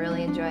me. I'm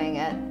really enjoying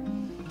it.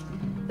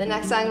 The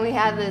next song we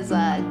have is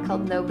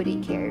called Nobody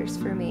Cares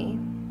for Me.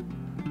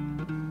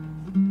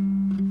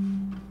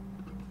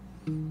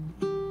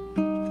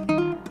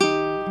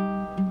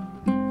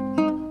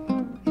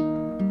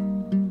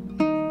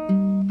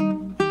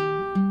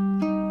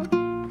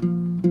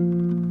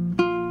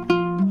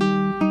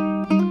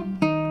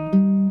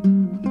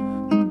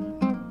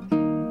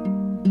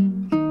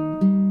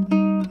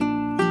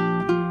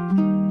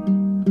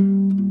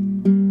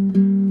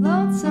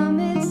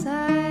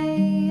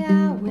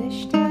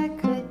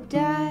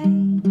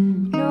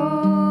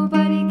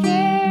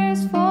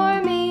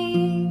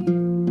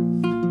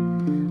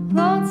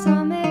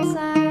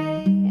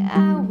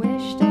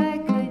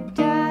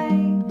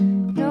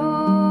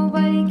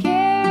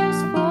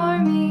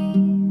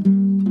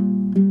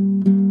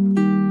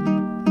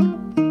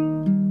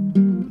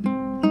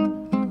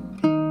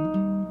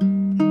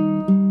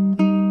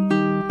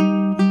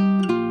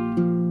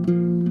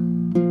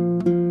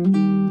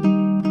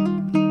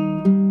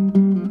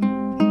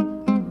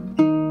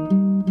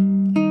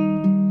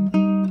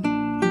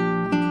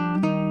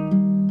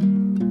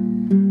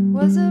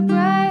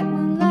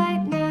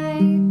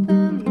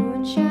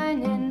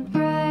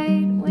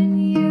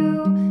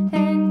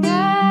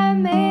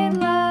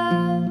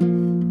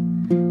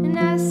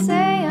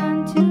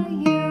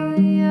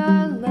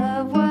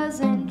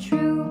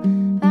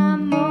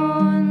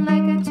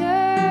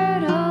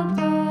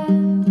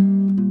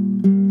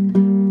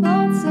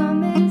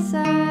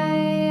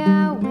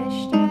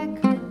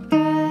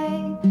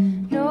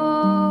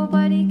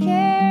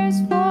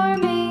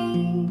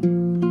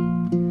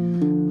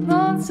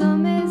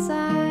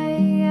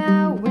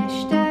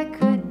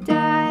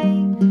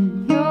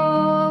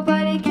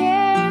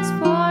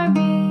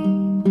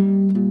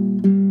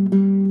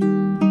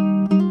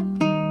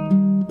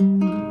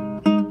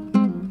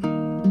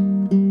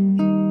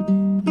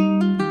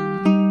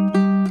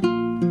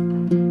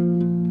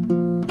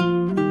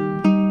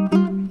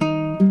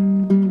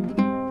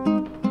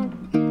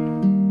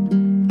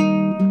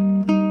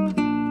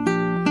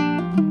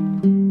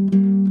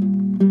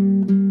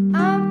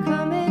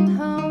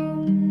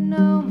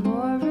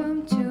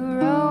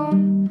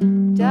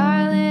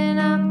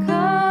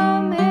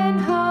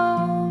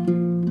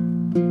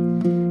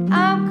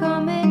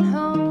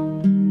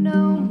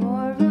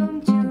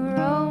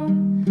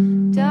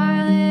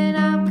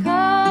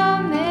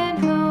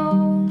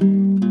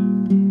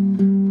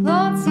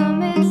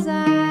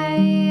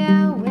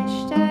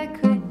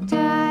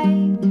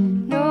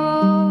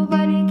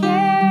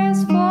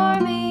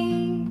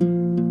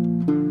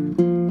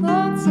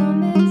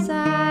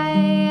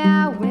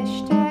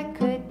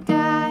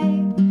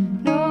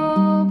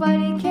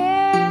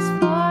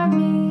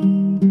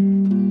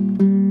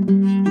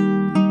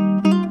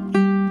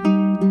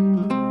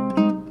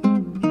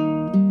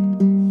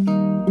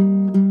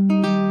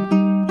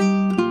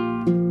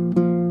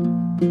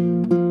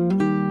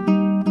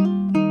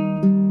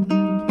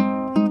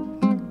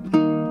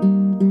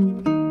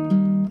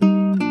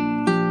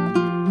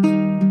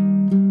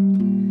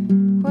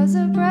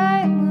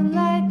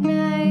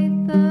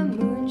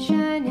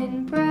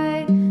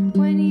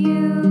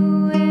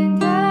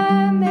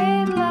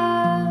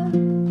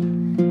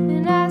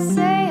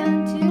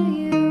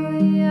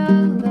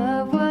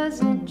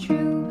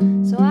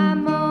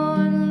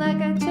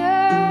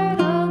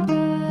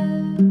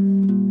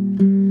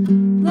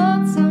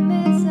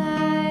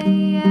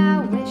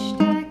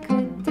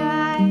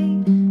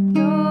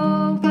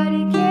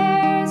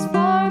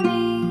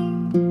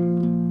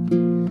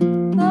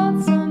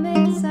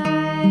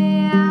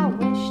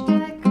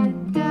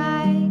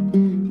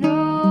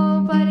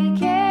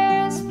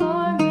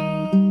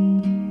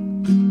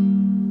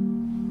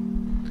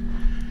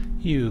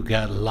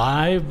 Got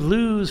live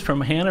blues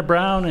from Hannah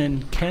Brown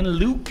and Ken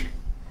Luke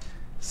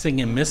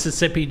singing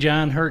Mississippi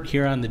John Hurt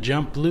here on the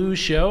Jump Blues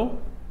Show.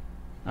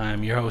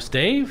 I'm your host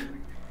Dave,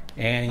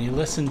 and you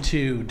listen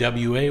to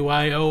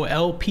WAYO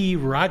LP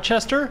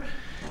Rochester.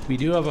 We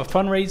do have a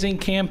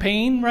fundraising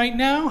campaign right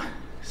now,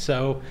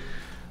 so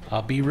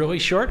I'll be really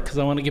short because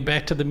I want to get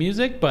back to the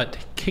music, but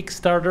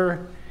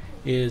Kickstarter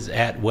is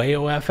at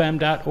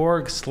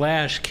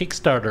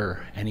wayofm.org/Kickstarter.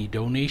 Any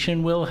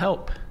donation will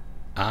help.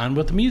 On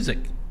with the music.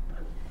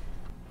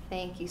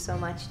 Thank you so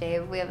much,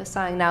 Dave. We have a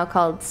song now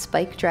called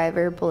Spike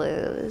Driver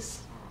Blues.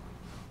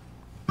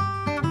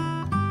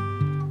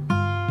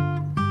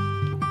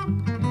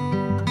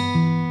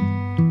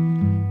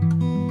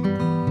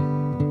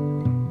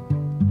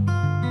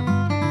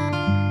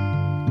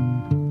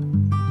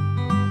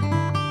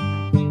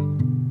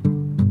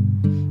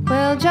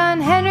 Well, John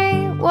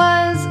Henry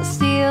was a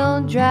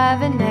steel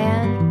driving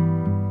man,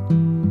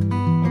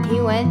 and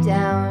he went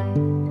down.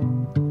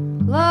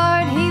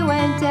 Lord, he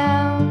went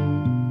down.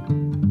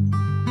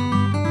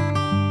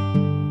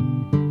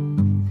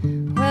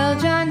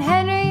 John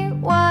Henry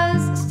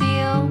was a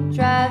steel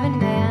driving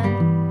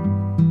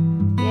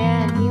man,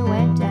 yeah, and he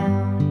went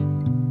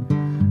down.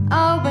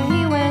 Oh, but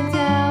he went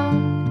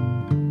down.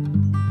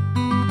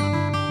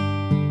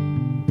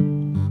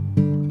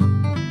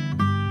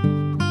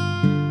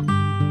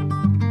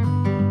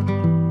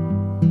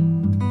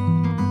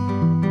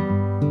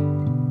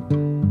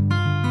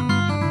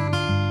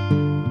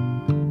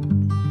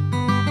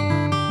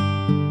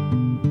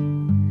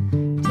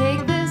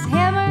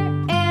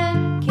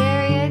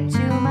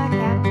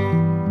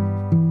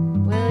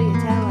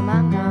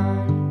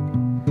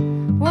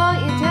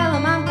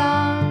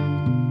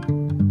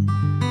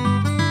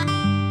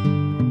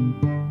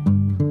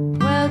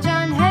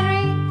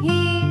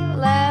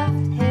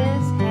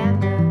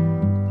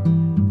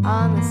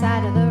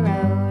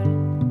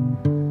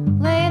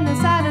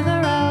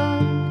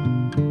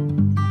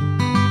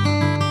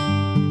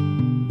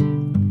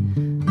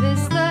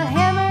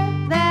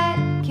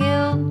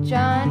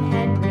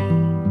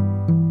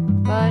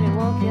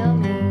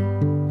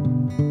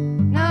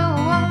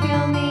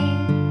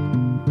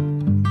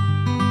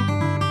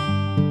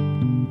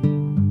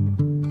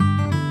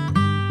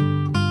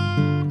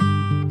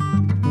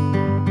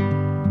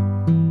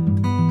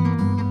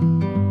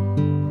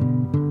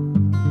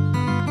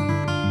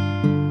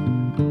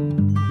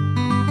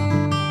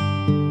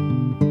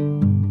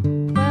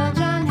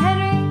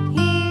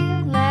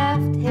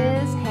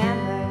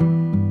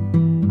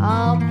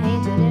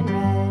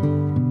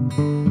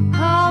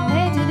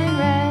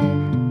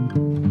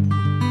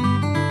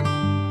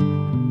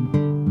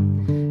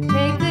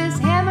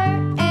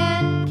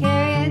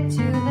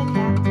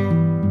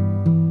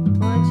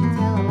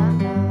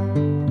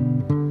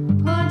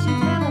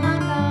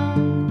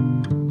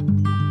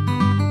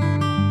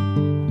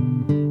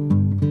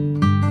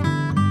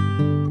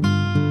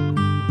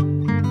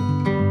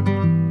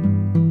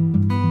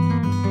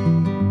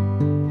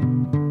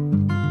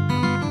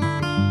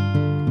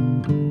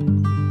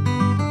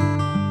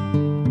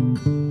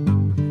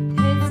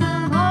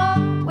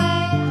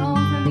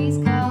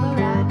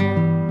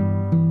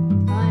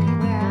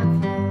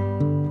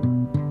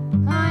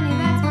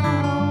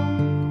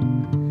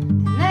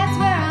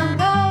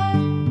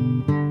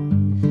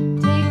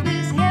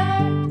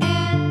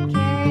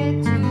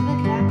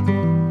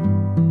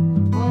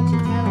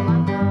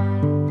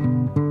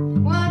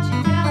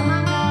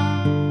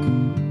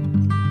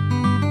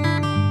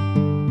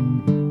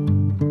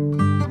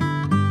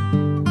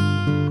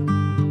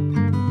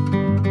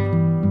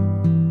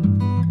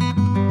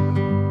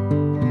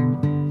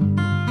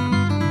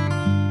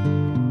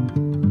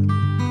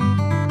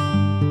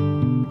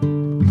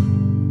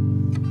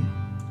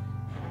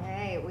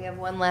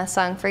 last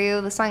song for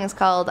you. The song is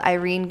called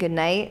Irene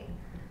Goodnight.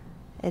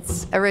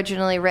 It's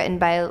originally written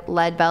by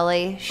Lead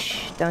Belly.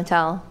 Shh, don't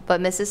tell.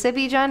 But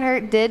Mississippi John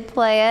Hurt did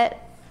play it.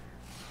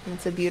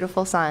 It's a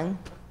beautiful song.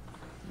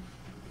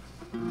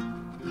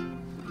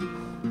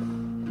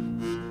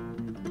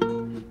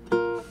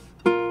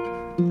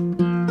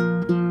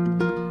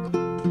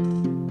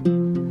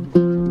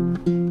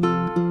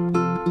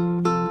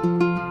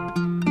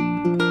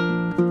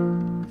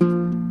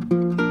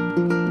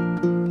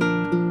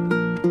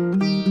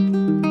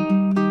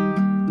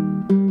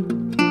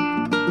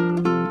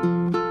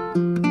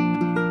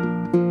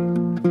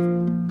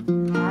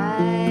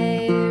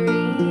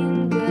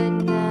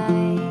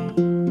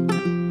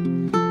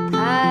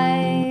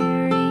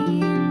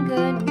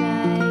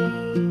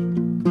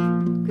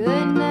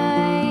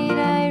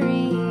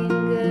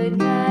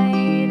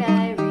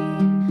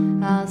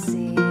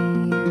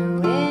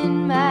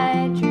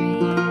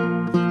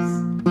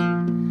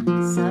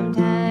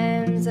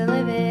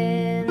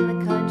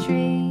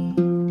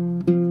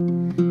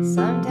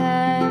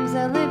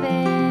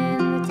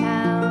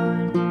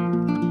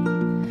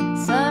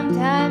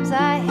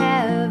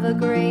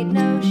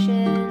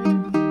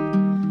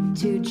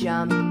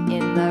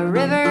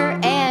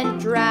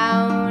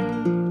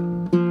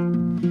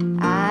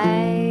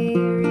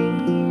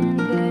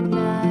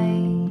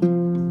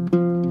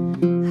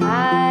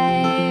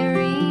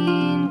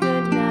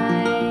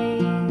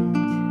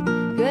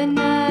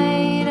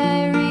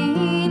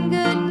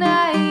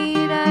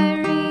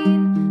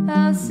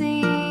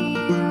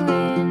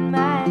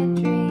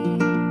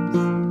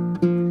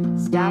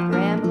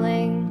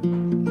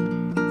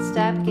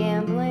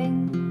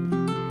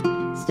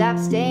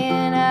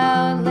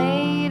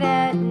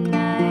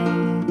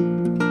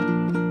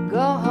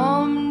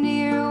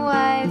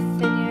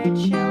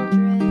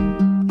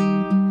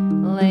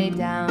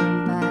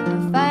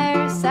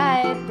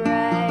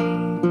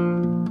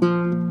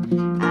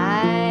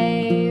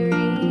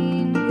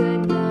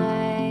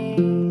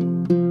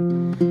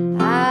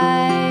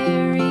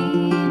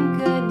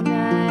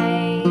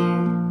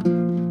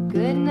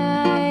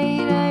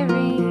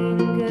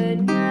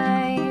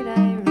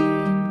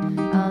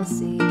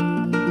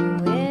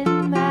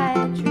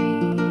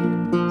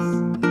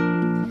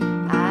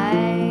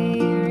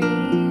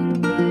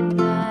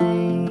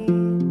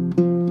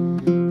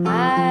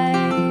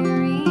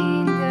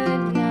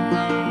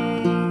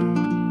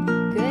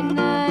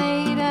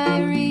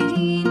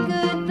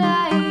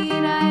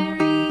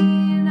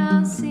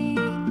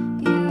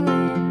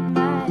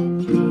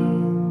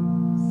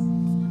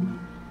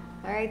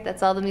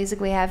 That's all the music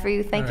we have for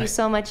you. Thank you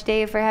so much,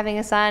 Dave, for having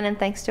us on, and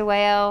thanks to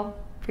WAYO.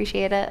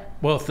 Appreciate it.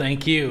 Well,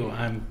 thank you.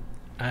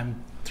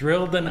 I'm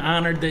thrilled and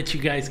honored that you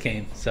guys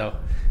came. So,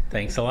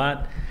 thanks a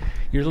lot.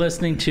 You're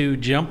listening to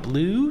Jump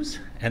Blues,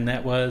 and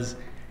that was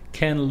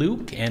Ken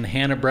Luke and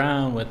Hannah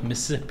Brown with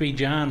Mississippi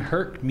John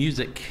Hurt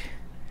music.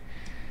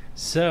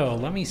 So,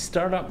 let me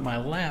start up my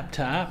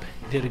laptop.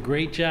 You did a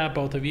great job,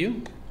 both of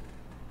you.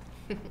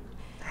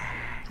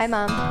 Hi,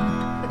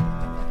 Mom.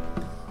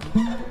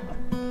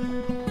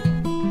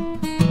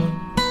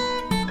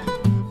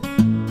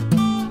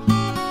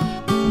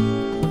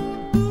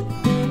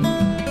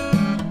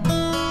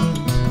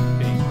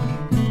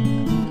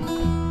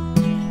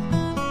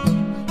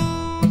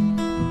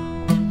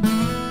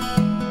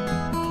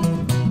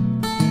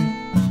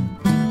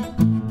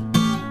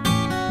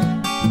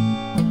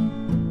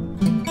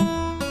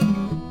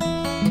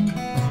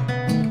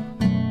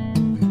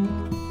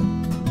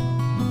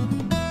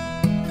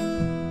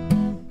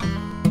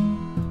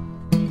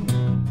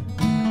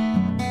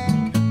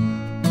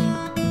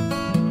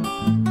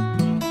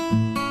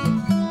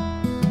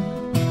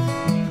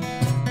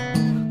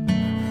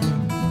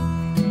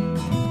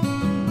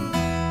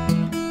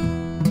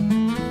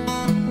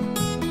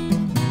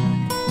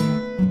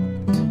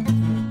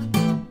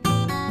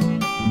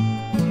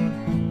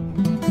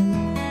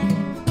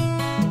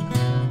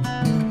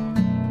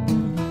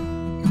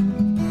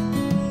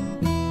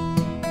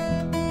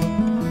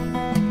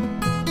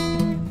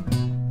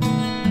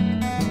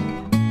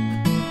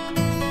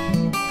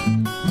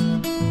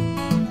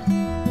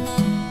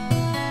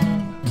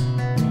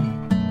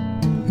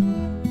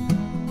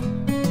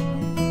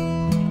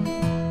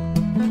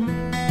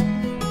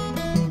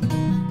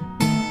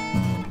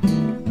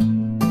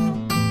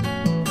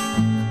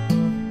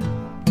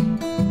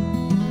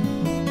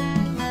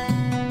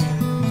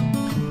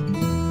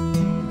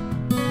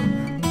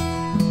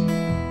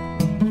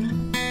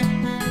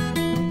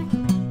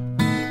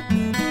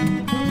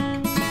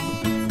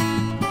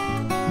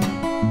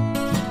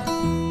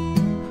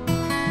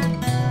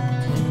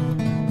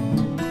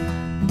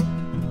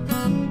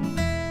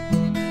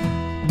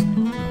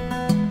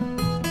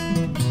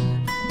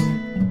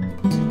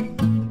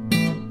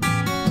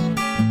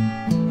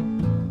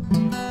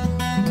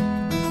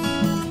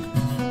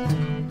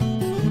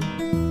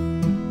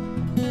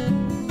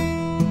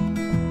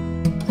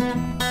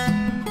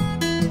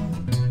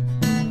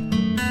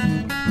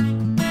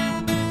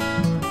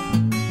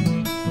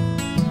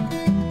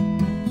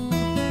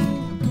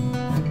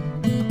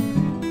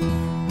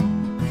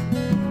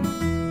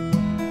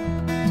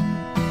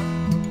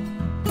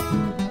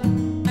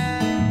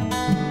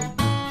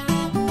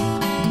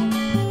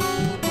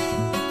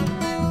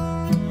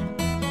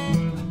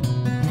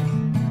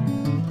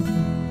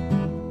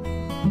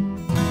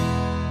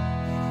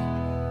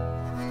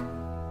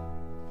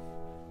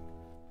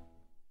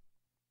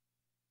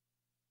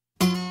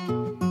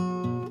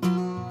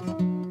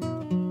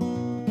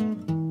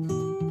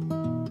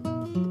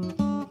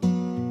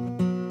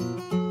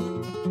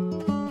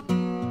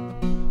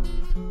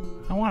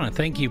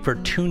 Thank you for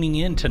tuning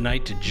in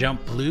tonight to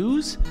Jump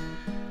Blues.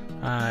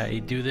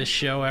 I do this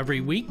show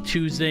every week,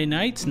 Tuesday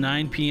nights,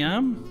 9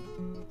 p.m.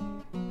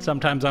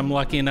 Sometimes I'm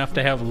lucky enough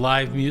to have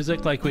live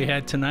music like we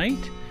had tonight.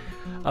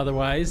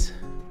 Otherwise,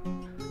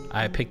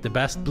 I pick the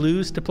best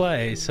blues to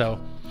play. So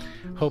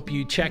hope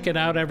you check it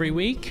out every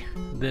week.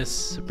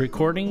 This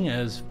recording,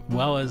 as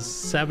well as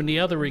 70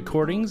 other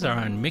recordings, are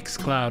on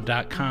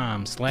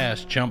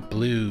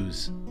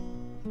mixcloud.com/jumpblues.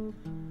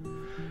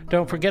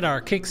 Don't forget our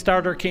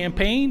Kickstarter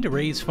campaign to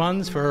raise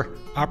funds for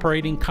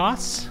operating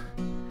costs.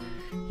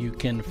 You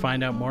can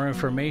find out more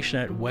information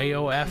at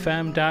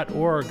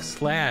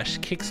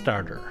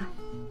wayofm.org/Kickstarter.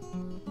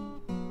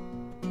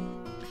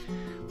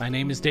 My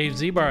name is Dave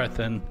Ziebarth,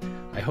 and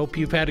I hope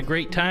you've had a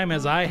great time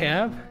as I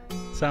have.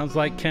 Sounds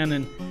like Ken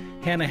and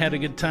Hannah had a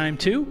good time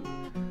too.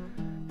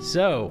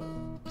 So,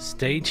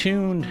 stay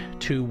tuned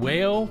to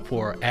WAYO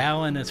for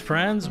Al and his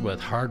friends with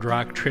Hard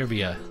Rock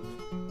Trivia.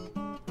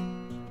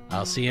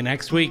 I'll see you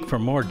next week for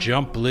more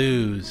Jump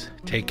Blues.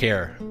 Take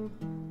care.